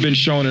who have been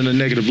shown in a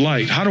negative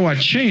light. How do I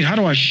change? How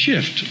do I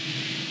shift?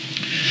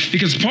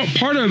 Because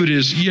part of it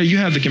is, you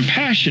have the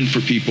compassion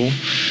for people,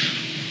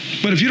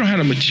 but if you don't have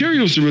the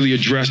materials to really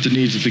address the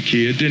needs of the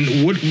kid,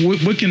 then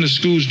what can the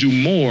schools do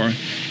more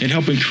in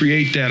helping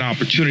create that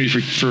opportunity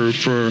for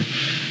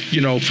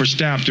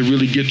staff to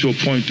really get to a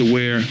point to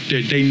where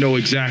they know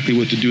exactly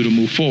what to do to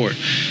move forward?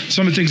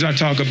 Some of the things I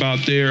talk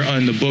about there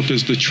in the book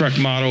is the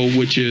TREC model,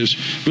 which is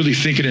really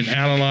thinking and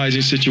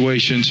analyzing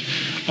situations,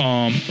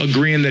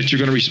 agreeing that you're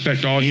going to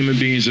respect all human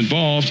beings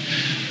involved.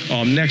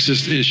 Next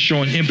is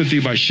showing empathy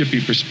by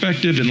shifting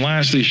perspective. And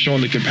lastly,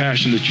 showing the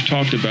compassion that you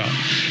talked about.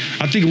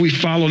 I think if we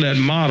follow that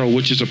model,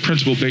 which is a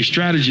principle-based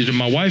strategy that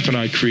my wife and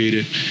I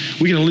created,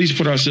 we can at least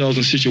put ourselves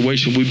in a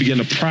situation where we begin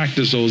to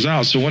practice those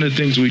out. So one of the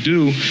things we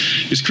do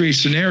is create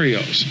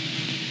scenarios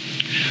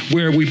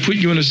where we put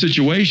you in a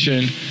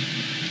situation,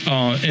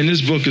 and this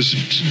book is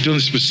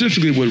dealing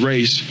specifically with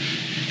race,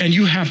 and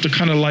you have to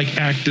kind of like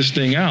act this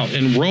thing out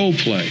and role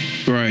play.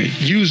 Right.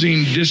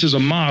 Using this as a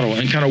model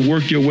and kind of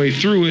work your way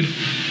through it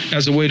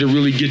as a way to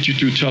really get you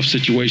through tough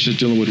situations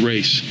dealing with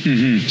race.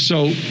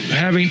 So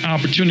having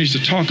opportunities to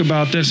talk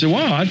about that, say,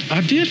 wow,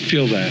 I did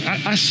feel that.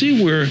 I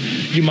see where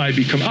you might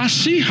be coming. I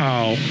see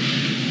how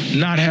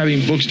not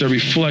having books that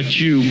reflect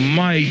you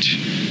might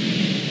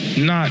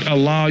not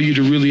allow you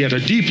to really, at a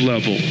deep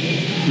level,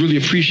 really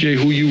appreciate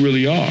who you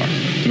really are.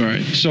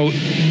 Right. So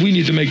we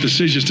need to make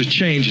decisions to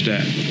change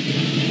that.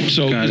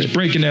 So it's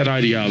breaking that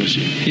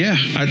ideology. Yeah,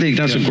 I think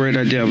that's a great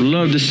idea. I would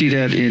love to see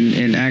that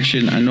in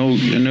action. I know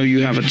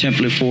you have a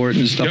template for it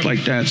and stuff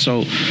like that.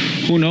 So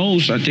who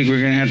knows? I think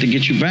we're gonna have to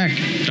get you back.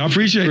 I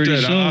appreciate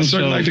that. I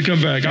certainly like to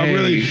come back.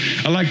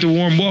 I like the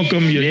warm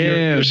welcome.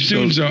 Your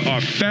students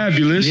are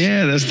fabulous.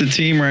 Yeah, that's the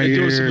team right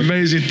here. They're doing some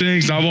amazing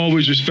things. I've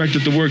always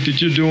respected the work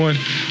that you're doing.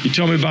 You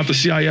told me about the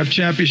CIF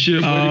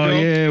championship.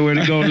 Where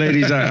to go,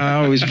 ladies?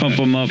 I always pump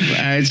them up.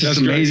 It just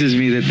amazes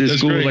me that this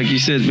school, like you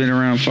said, has been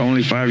around for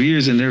only 5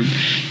 years, and they're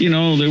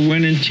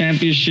winning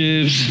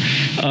championships.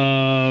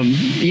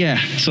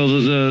 So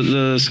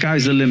the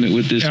sky's the limit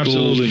with this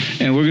school,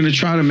 and we're gonna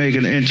try to make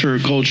an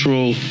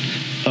intercultural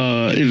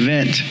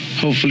event.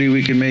 Hopefully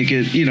we can make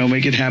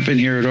it happen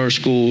here at our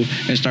school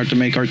and start to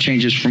make our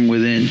changes from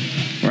within.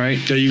 Right?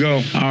 There you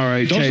go. All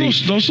right,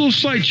 those little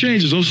slight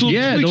changes, those little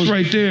tweaks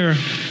right there,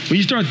 when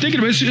you start thinking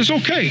about it, it's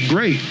okay,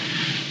 great.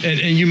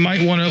 And you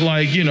might want to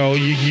you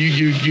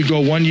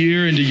go 1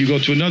 year and then you go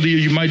to another year.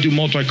 You might do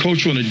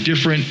multicultural in a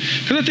different,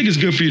 because I think it's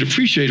good for you to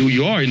appreciate who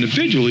you are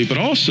individually, but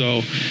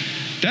also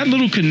that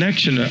little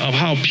connection of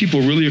how people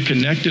really are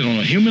connected on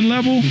a human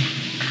level,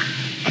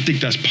 I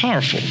think that's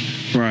powerful.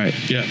 Right.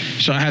 Yeah.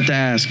 So I have to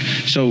ask.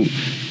 So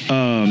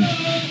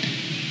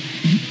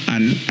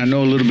I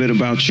know a little bit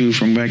about you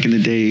from back in the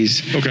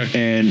days. Okay.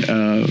 And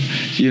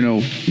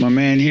my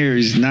man here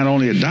is not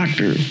only a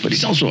doctor, but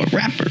he's also a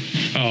rapper.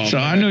 Oh, so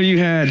man. I know you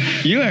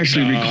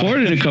actually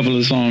recorded a couple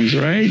of songs,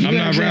 right? I'm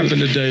not rapping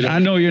today, though. I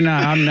know you're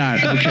not. I'm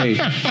not. Okay.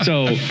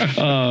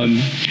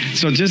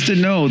 So just to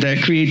know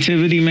that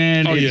creativity,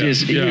 man,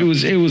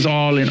 it was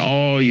all in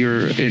all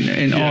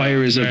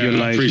areas of your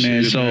life,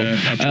 man. So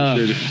I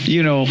appreciate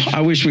it.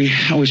 I wish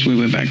we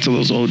went back to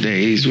those old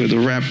days where the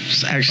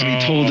raps actually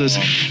taught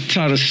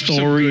us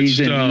stories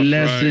and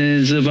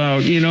lessons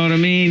about, you know what I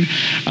mean?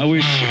 I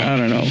wish, I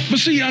don't know. But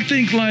see, I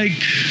think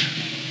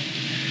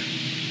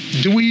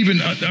do we even,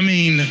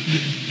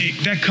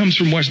 that comes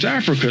from West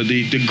Africa,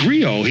 the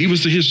griot. He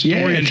was the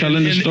historian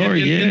telling the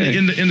story,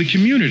 in the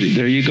community.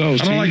 There you go. I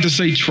don't like to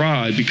say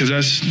tribe because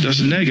that's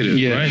negative,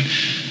 right?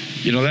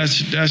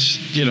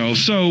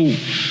 So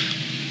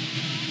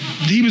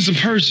he was the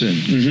person,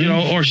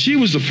 or she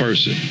was the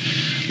person,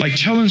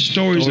 telling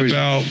stories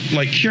about,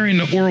 carrying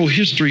the oral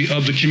history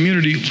of the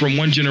community from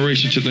one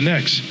generation to the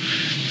next.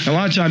 And a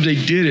lot of times they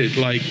did it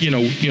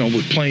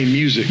with playing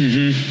music.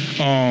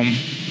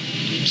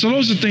 So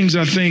those are things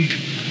I think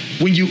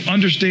when you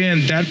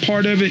understand that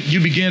part of it, you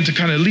begin to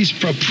kind of at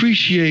least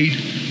appreciate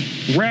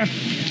rap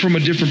from a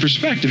different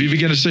perspective. You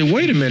begin to say,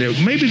 wait a minute,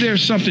 maybe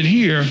there's something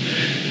here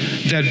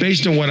that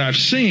based on what I've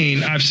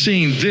seen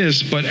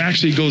this, but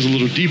actually goes a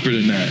little deeper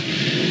than that.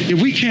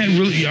 If we can't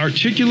really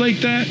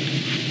articulate that,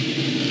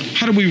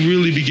 how do we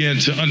really begin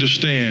to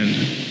understand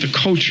the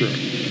culture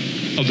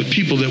of the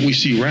people that we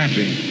see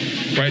rapping,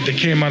 right? That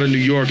came out of New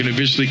York and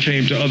eventually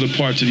came to other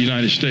parts of the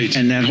United States.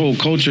 And that whole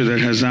culture that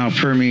has now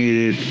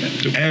permeated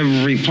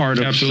every part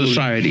of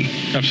society.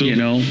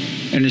 Absolutely.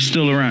 And it's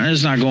still around.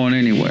 It's not going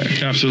anywhere.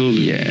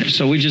 Absolutely. Yeah.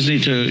 So we just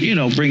need to,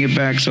 bring it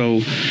back.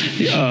 So,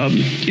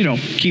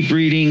 keep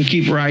reading,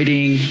 keep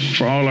writing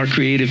for all our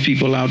creative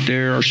people out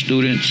there, our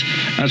students.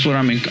 That's what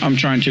I'm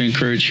trying to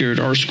encourage here at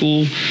our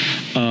school.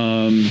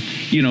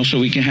 So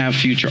we can have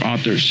future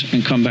authors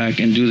and come back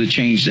and do the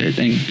change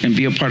and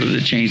be a part of the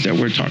change that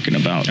we're talking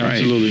about.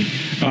 Absolutely.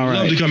 Right? I'd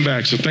love to come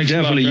back. So thanks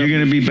Definitely. a lot. You're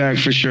going to be back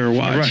for sure.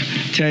 Watch. Right.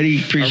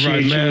 Teddy,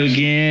 appreciate you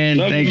again.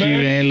 Thank you,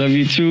 man. Love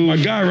you too. My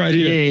guy right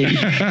here.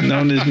 Hey,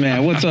 known this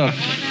man. What's up?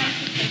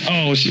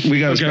 Oh, we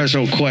got a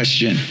special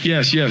question.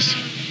 Yes. If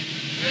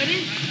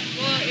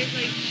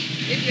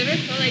you ever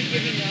felt like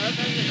giving up as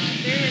an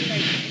author,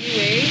 any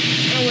way,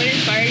 what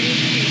inspired you to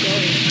keep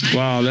going?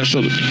 Wow,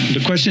 so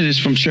the question is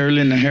from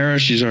Sherilyn Nahara.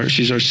 She's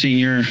our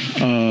senior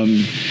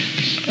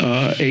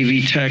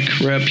AV Tech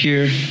rep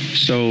here.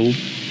 So,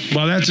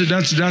 well,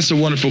 that's a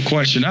wonderful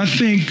question. I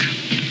think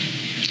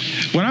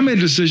when I made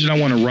a decision I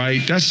want to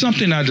write, that's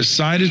something I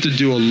decided to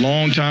do a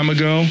long time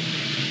ago.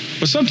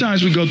 But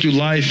sometimes we go through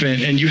life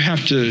and you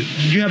have to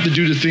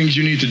do the things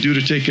you need to do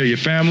to take care of your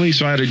family.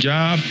 So I had a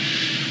job.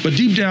 But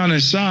deep down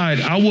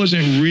inside, I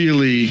wasn't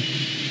really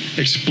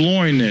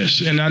exploring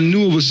this. And I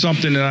knew it was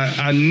something that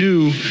I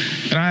knew.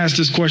 And I ask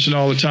this question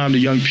all the time to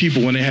young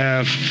people when they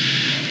have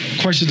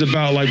questions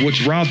about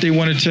which route they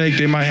want to take.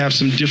 They might have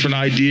some different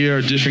idea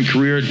or different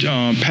career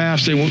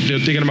paths they're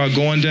thinking about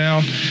going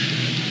down.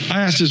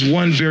 I ask this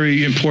one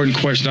very important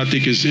question I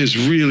think is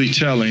really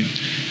telling.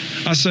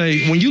 I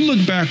say, when you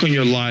look back on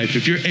your life,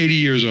 if you're 80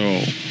 years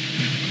old,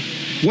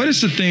 what is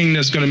the thing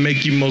that's going to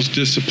make you most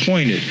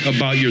disappointed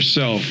about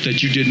yourself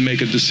that you didn't make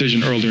a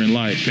decision earlier in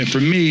life? And for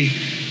me,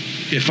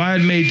 if I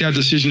had made that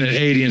decision at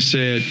 80 and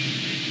said,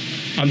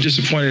 I'm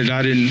disappointed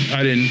I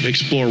didn't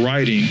explore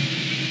writing,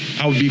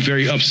 I would be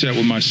very upset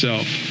with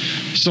myself.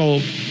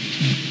 So,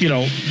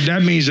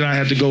 that means that I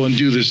have to go and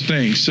do this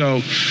thing.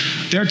 So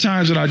there are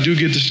times that I do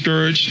get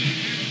discouraged.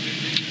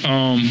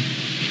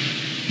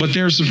 But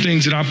there are some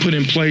things that I put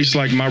in place,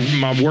 like my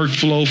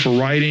workflow for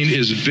writing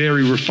is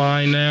very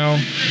refined now.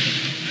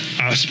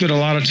 I spend a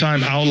lot of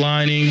time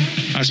outlining.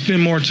 I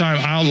spend more time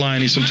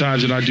outlining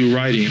sometimes than I do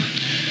writing.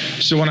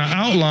 So when I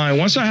outline,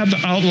 once I have the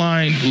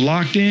outline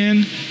locked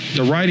in,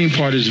 the writing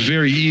part is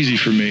very easy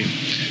for me.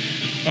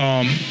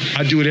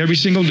 I do it every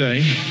single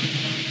day.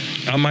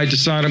 I might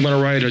decide I'm going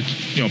to write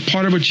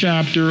part of a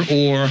chapter,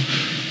 or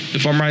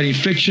if I'm writing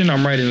fiction,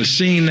 I'm writing a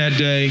scene that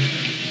day,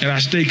 and I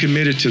stay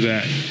committed to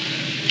that.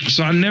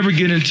 So I never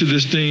get into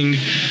this thing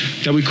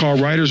that we call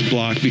writer's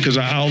block because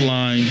I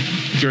outline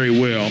very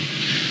well.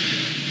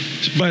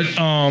 But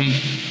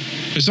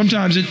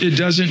sometimes it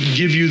doesn't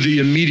give you the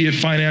immediate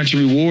financial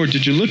reward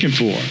that you're looking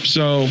for.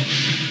 So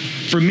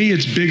for me,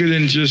 it's bigger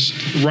than just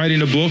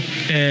writing a book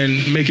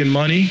and making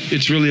money.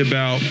 It's really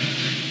about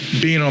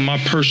being on my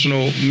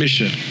personal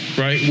mission,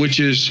 right? Which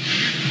is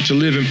to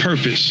live in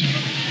purpose.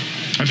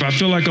 If I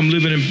feel like I'm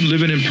living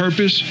in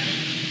purpose,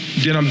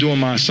 then I'm doing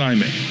my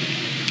assignment.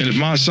 And if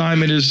my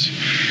assignment is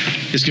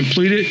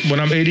completed, when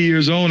I'm 80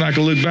 years old and I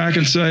can look back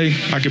and say,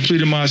 I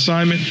completed my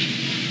assignment,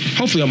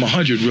 hopefully I'm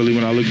 100 really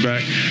when I look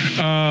back,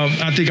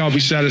 I think I'll be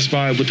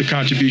satisfied with the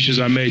contributions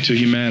I made to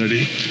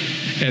humanity.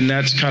 And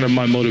that's kind of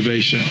my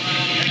motivation.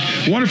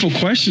 Wonderful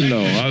question,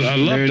 though. I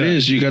love that. There it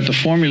is. You got the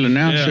formula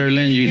now, Yeah.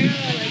 Sherlyn.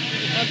 Like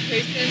a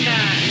person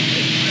that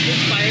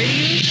inspired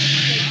you,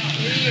 like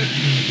maybe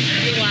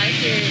your wife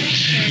or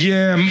parents?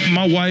 Yeah,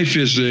 my wife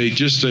is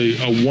just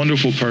a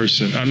wonderful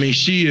person. I mean,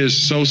 she is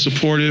so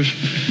supportive.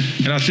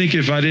 And I think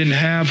if I didn't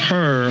have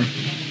her,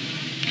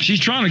 she's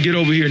trying to get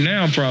over here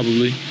now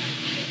probably,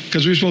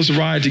 because we were supposed to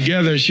ride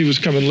together and she was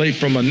coming late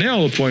from a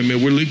nail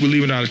appointment. We're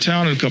leaving out of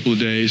town in a couple of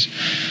days.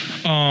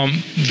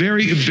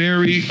 Very,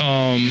 very,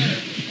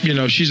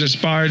 she's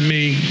inspired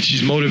me.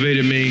 She's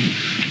motivated me.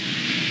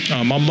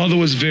 My mother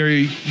was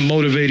very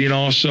motivating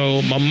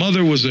also. My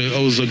mother was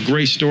a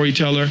great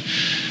storyteller.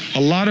 A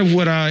lot of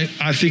what I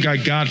think I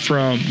got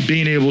from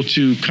being able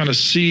to kind of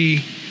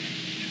see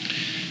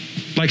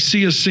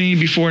a scene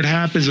before it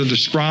happens and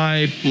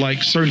describe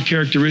like certain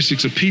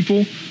characteristics of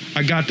people,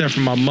 I got that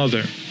from my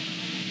mother.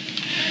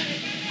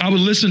 I would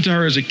listen to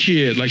her as a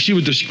kid. Like she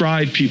would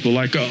describe people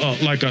like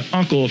an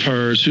uncle of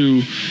hers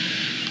who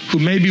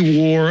maybe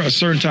wore a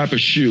certain type of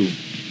shoe.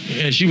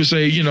 And she would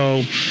say,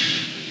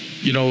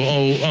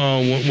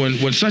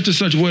 when such and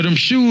such wear them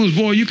shoes,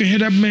 boy, you can hear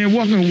that man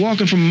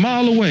walking from a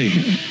mile away.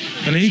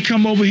 And then he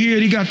come over here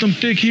and he got them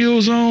thick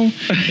heels on,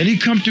 and he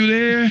come through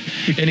there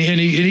and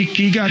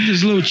he got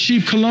this little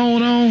cheap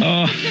cologne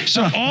on.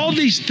 So all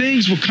these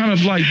things will kind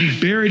of like be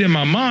buried in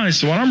my mind.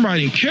 So when I'm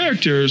writing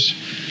characters,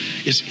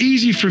 it's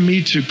easy for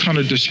me to kind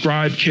of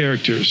describe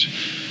characters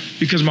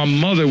because my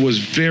mother was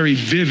very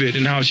vivid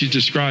in how she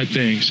described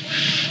things.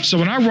 So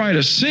when I write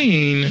a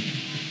scene,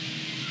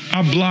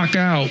 I block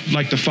out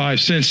like the five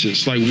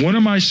senses. Like, what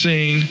am I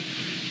seeing?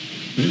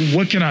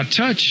 What can I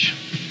touch?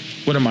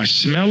 What am I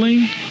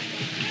smelling?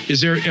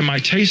 Am I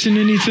tasting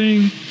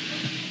anything?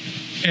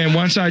 And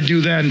once I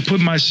do that and put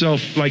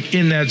myself like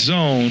in that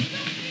zone,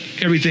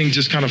 everything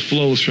just kind of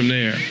flows from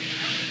there.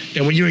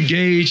 And when you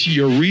engage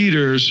your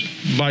readers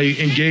by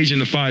engaging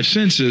the five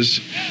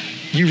senses,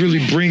 you really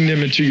bring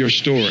them into your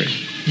story.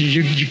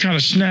 You kind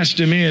of snatch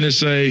them in and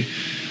say,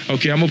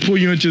 okay, I'm gonna pull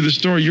you into the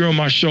story. You're on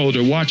my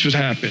shoulder. Watch what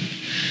happened.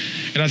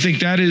 And I think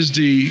that is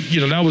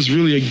that was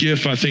really a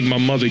gift I think my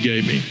mother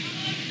gave me.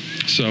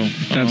 So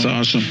That's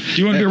awesome.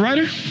 Do you want to be a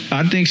writer?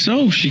 I think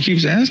so. She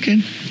keeps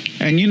asking.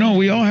 And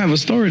we all have a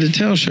story to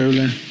tell,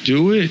 Sherlyn.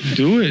 Do it.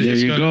 There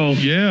you go.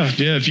 Yeah.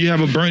 If you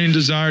have a burning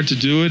desire to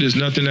do it, there's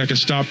nothing that can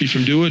stop you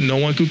from doing it. No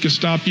one can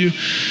stop you.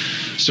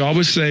 So I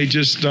would say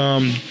just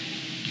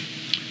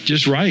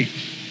write.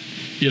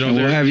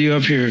 We'll have you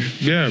up here.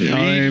 Yeah.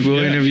 We'll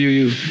interview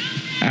you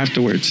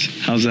afterwards.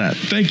 How's that?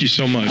 Thank you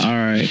so much. All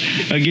right.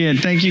 Again,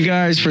 thank you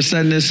guys for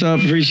setting this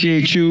up.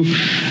 Appreciate you.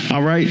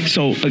 All right.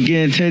 So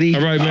again, Teddy.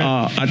 All right,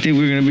 man. I think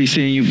we're going to be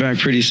seeing you back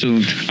pretty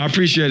soon. I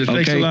appreciate it.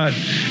 Thanks a lot.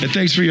 And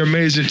thanks for your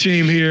amazing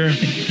team here.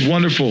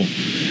 Wonderful.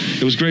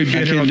 It was great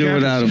being here on campus. I can't do it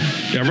without them.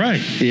 Yeah,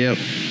 right. Yep.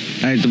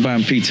 I have to buy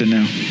them pizza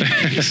now.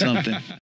 Something.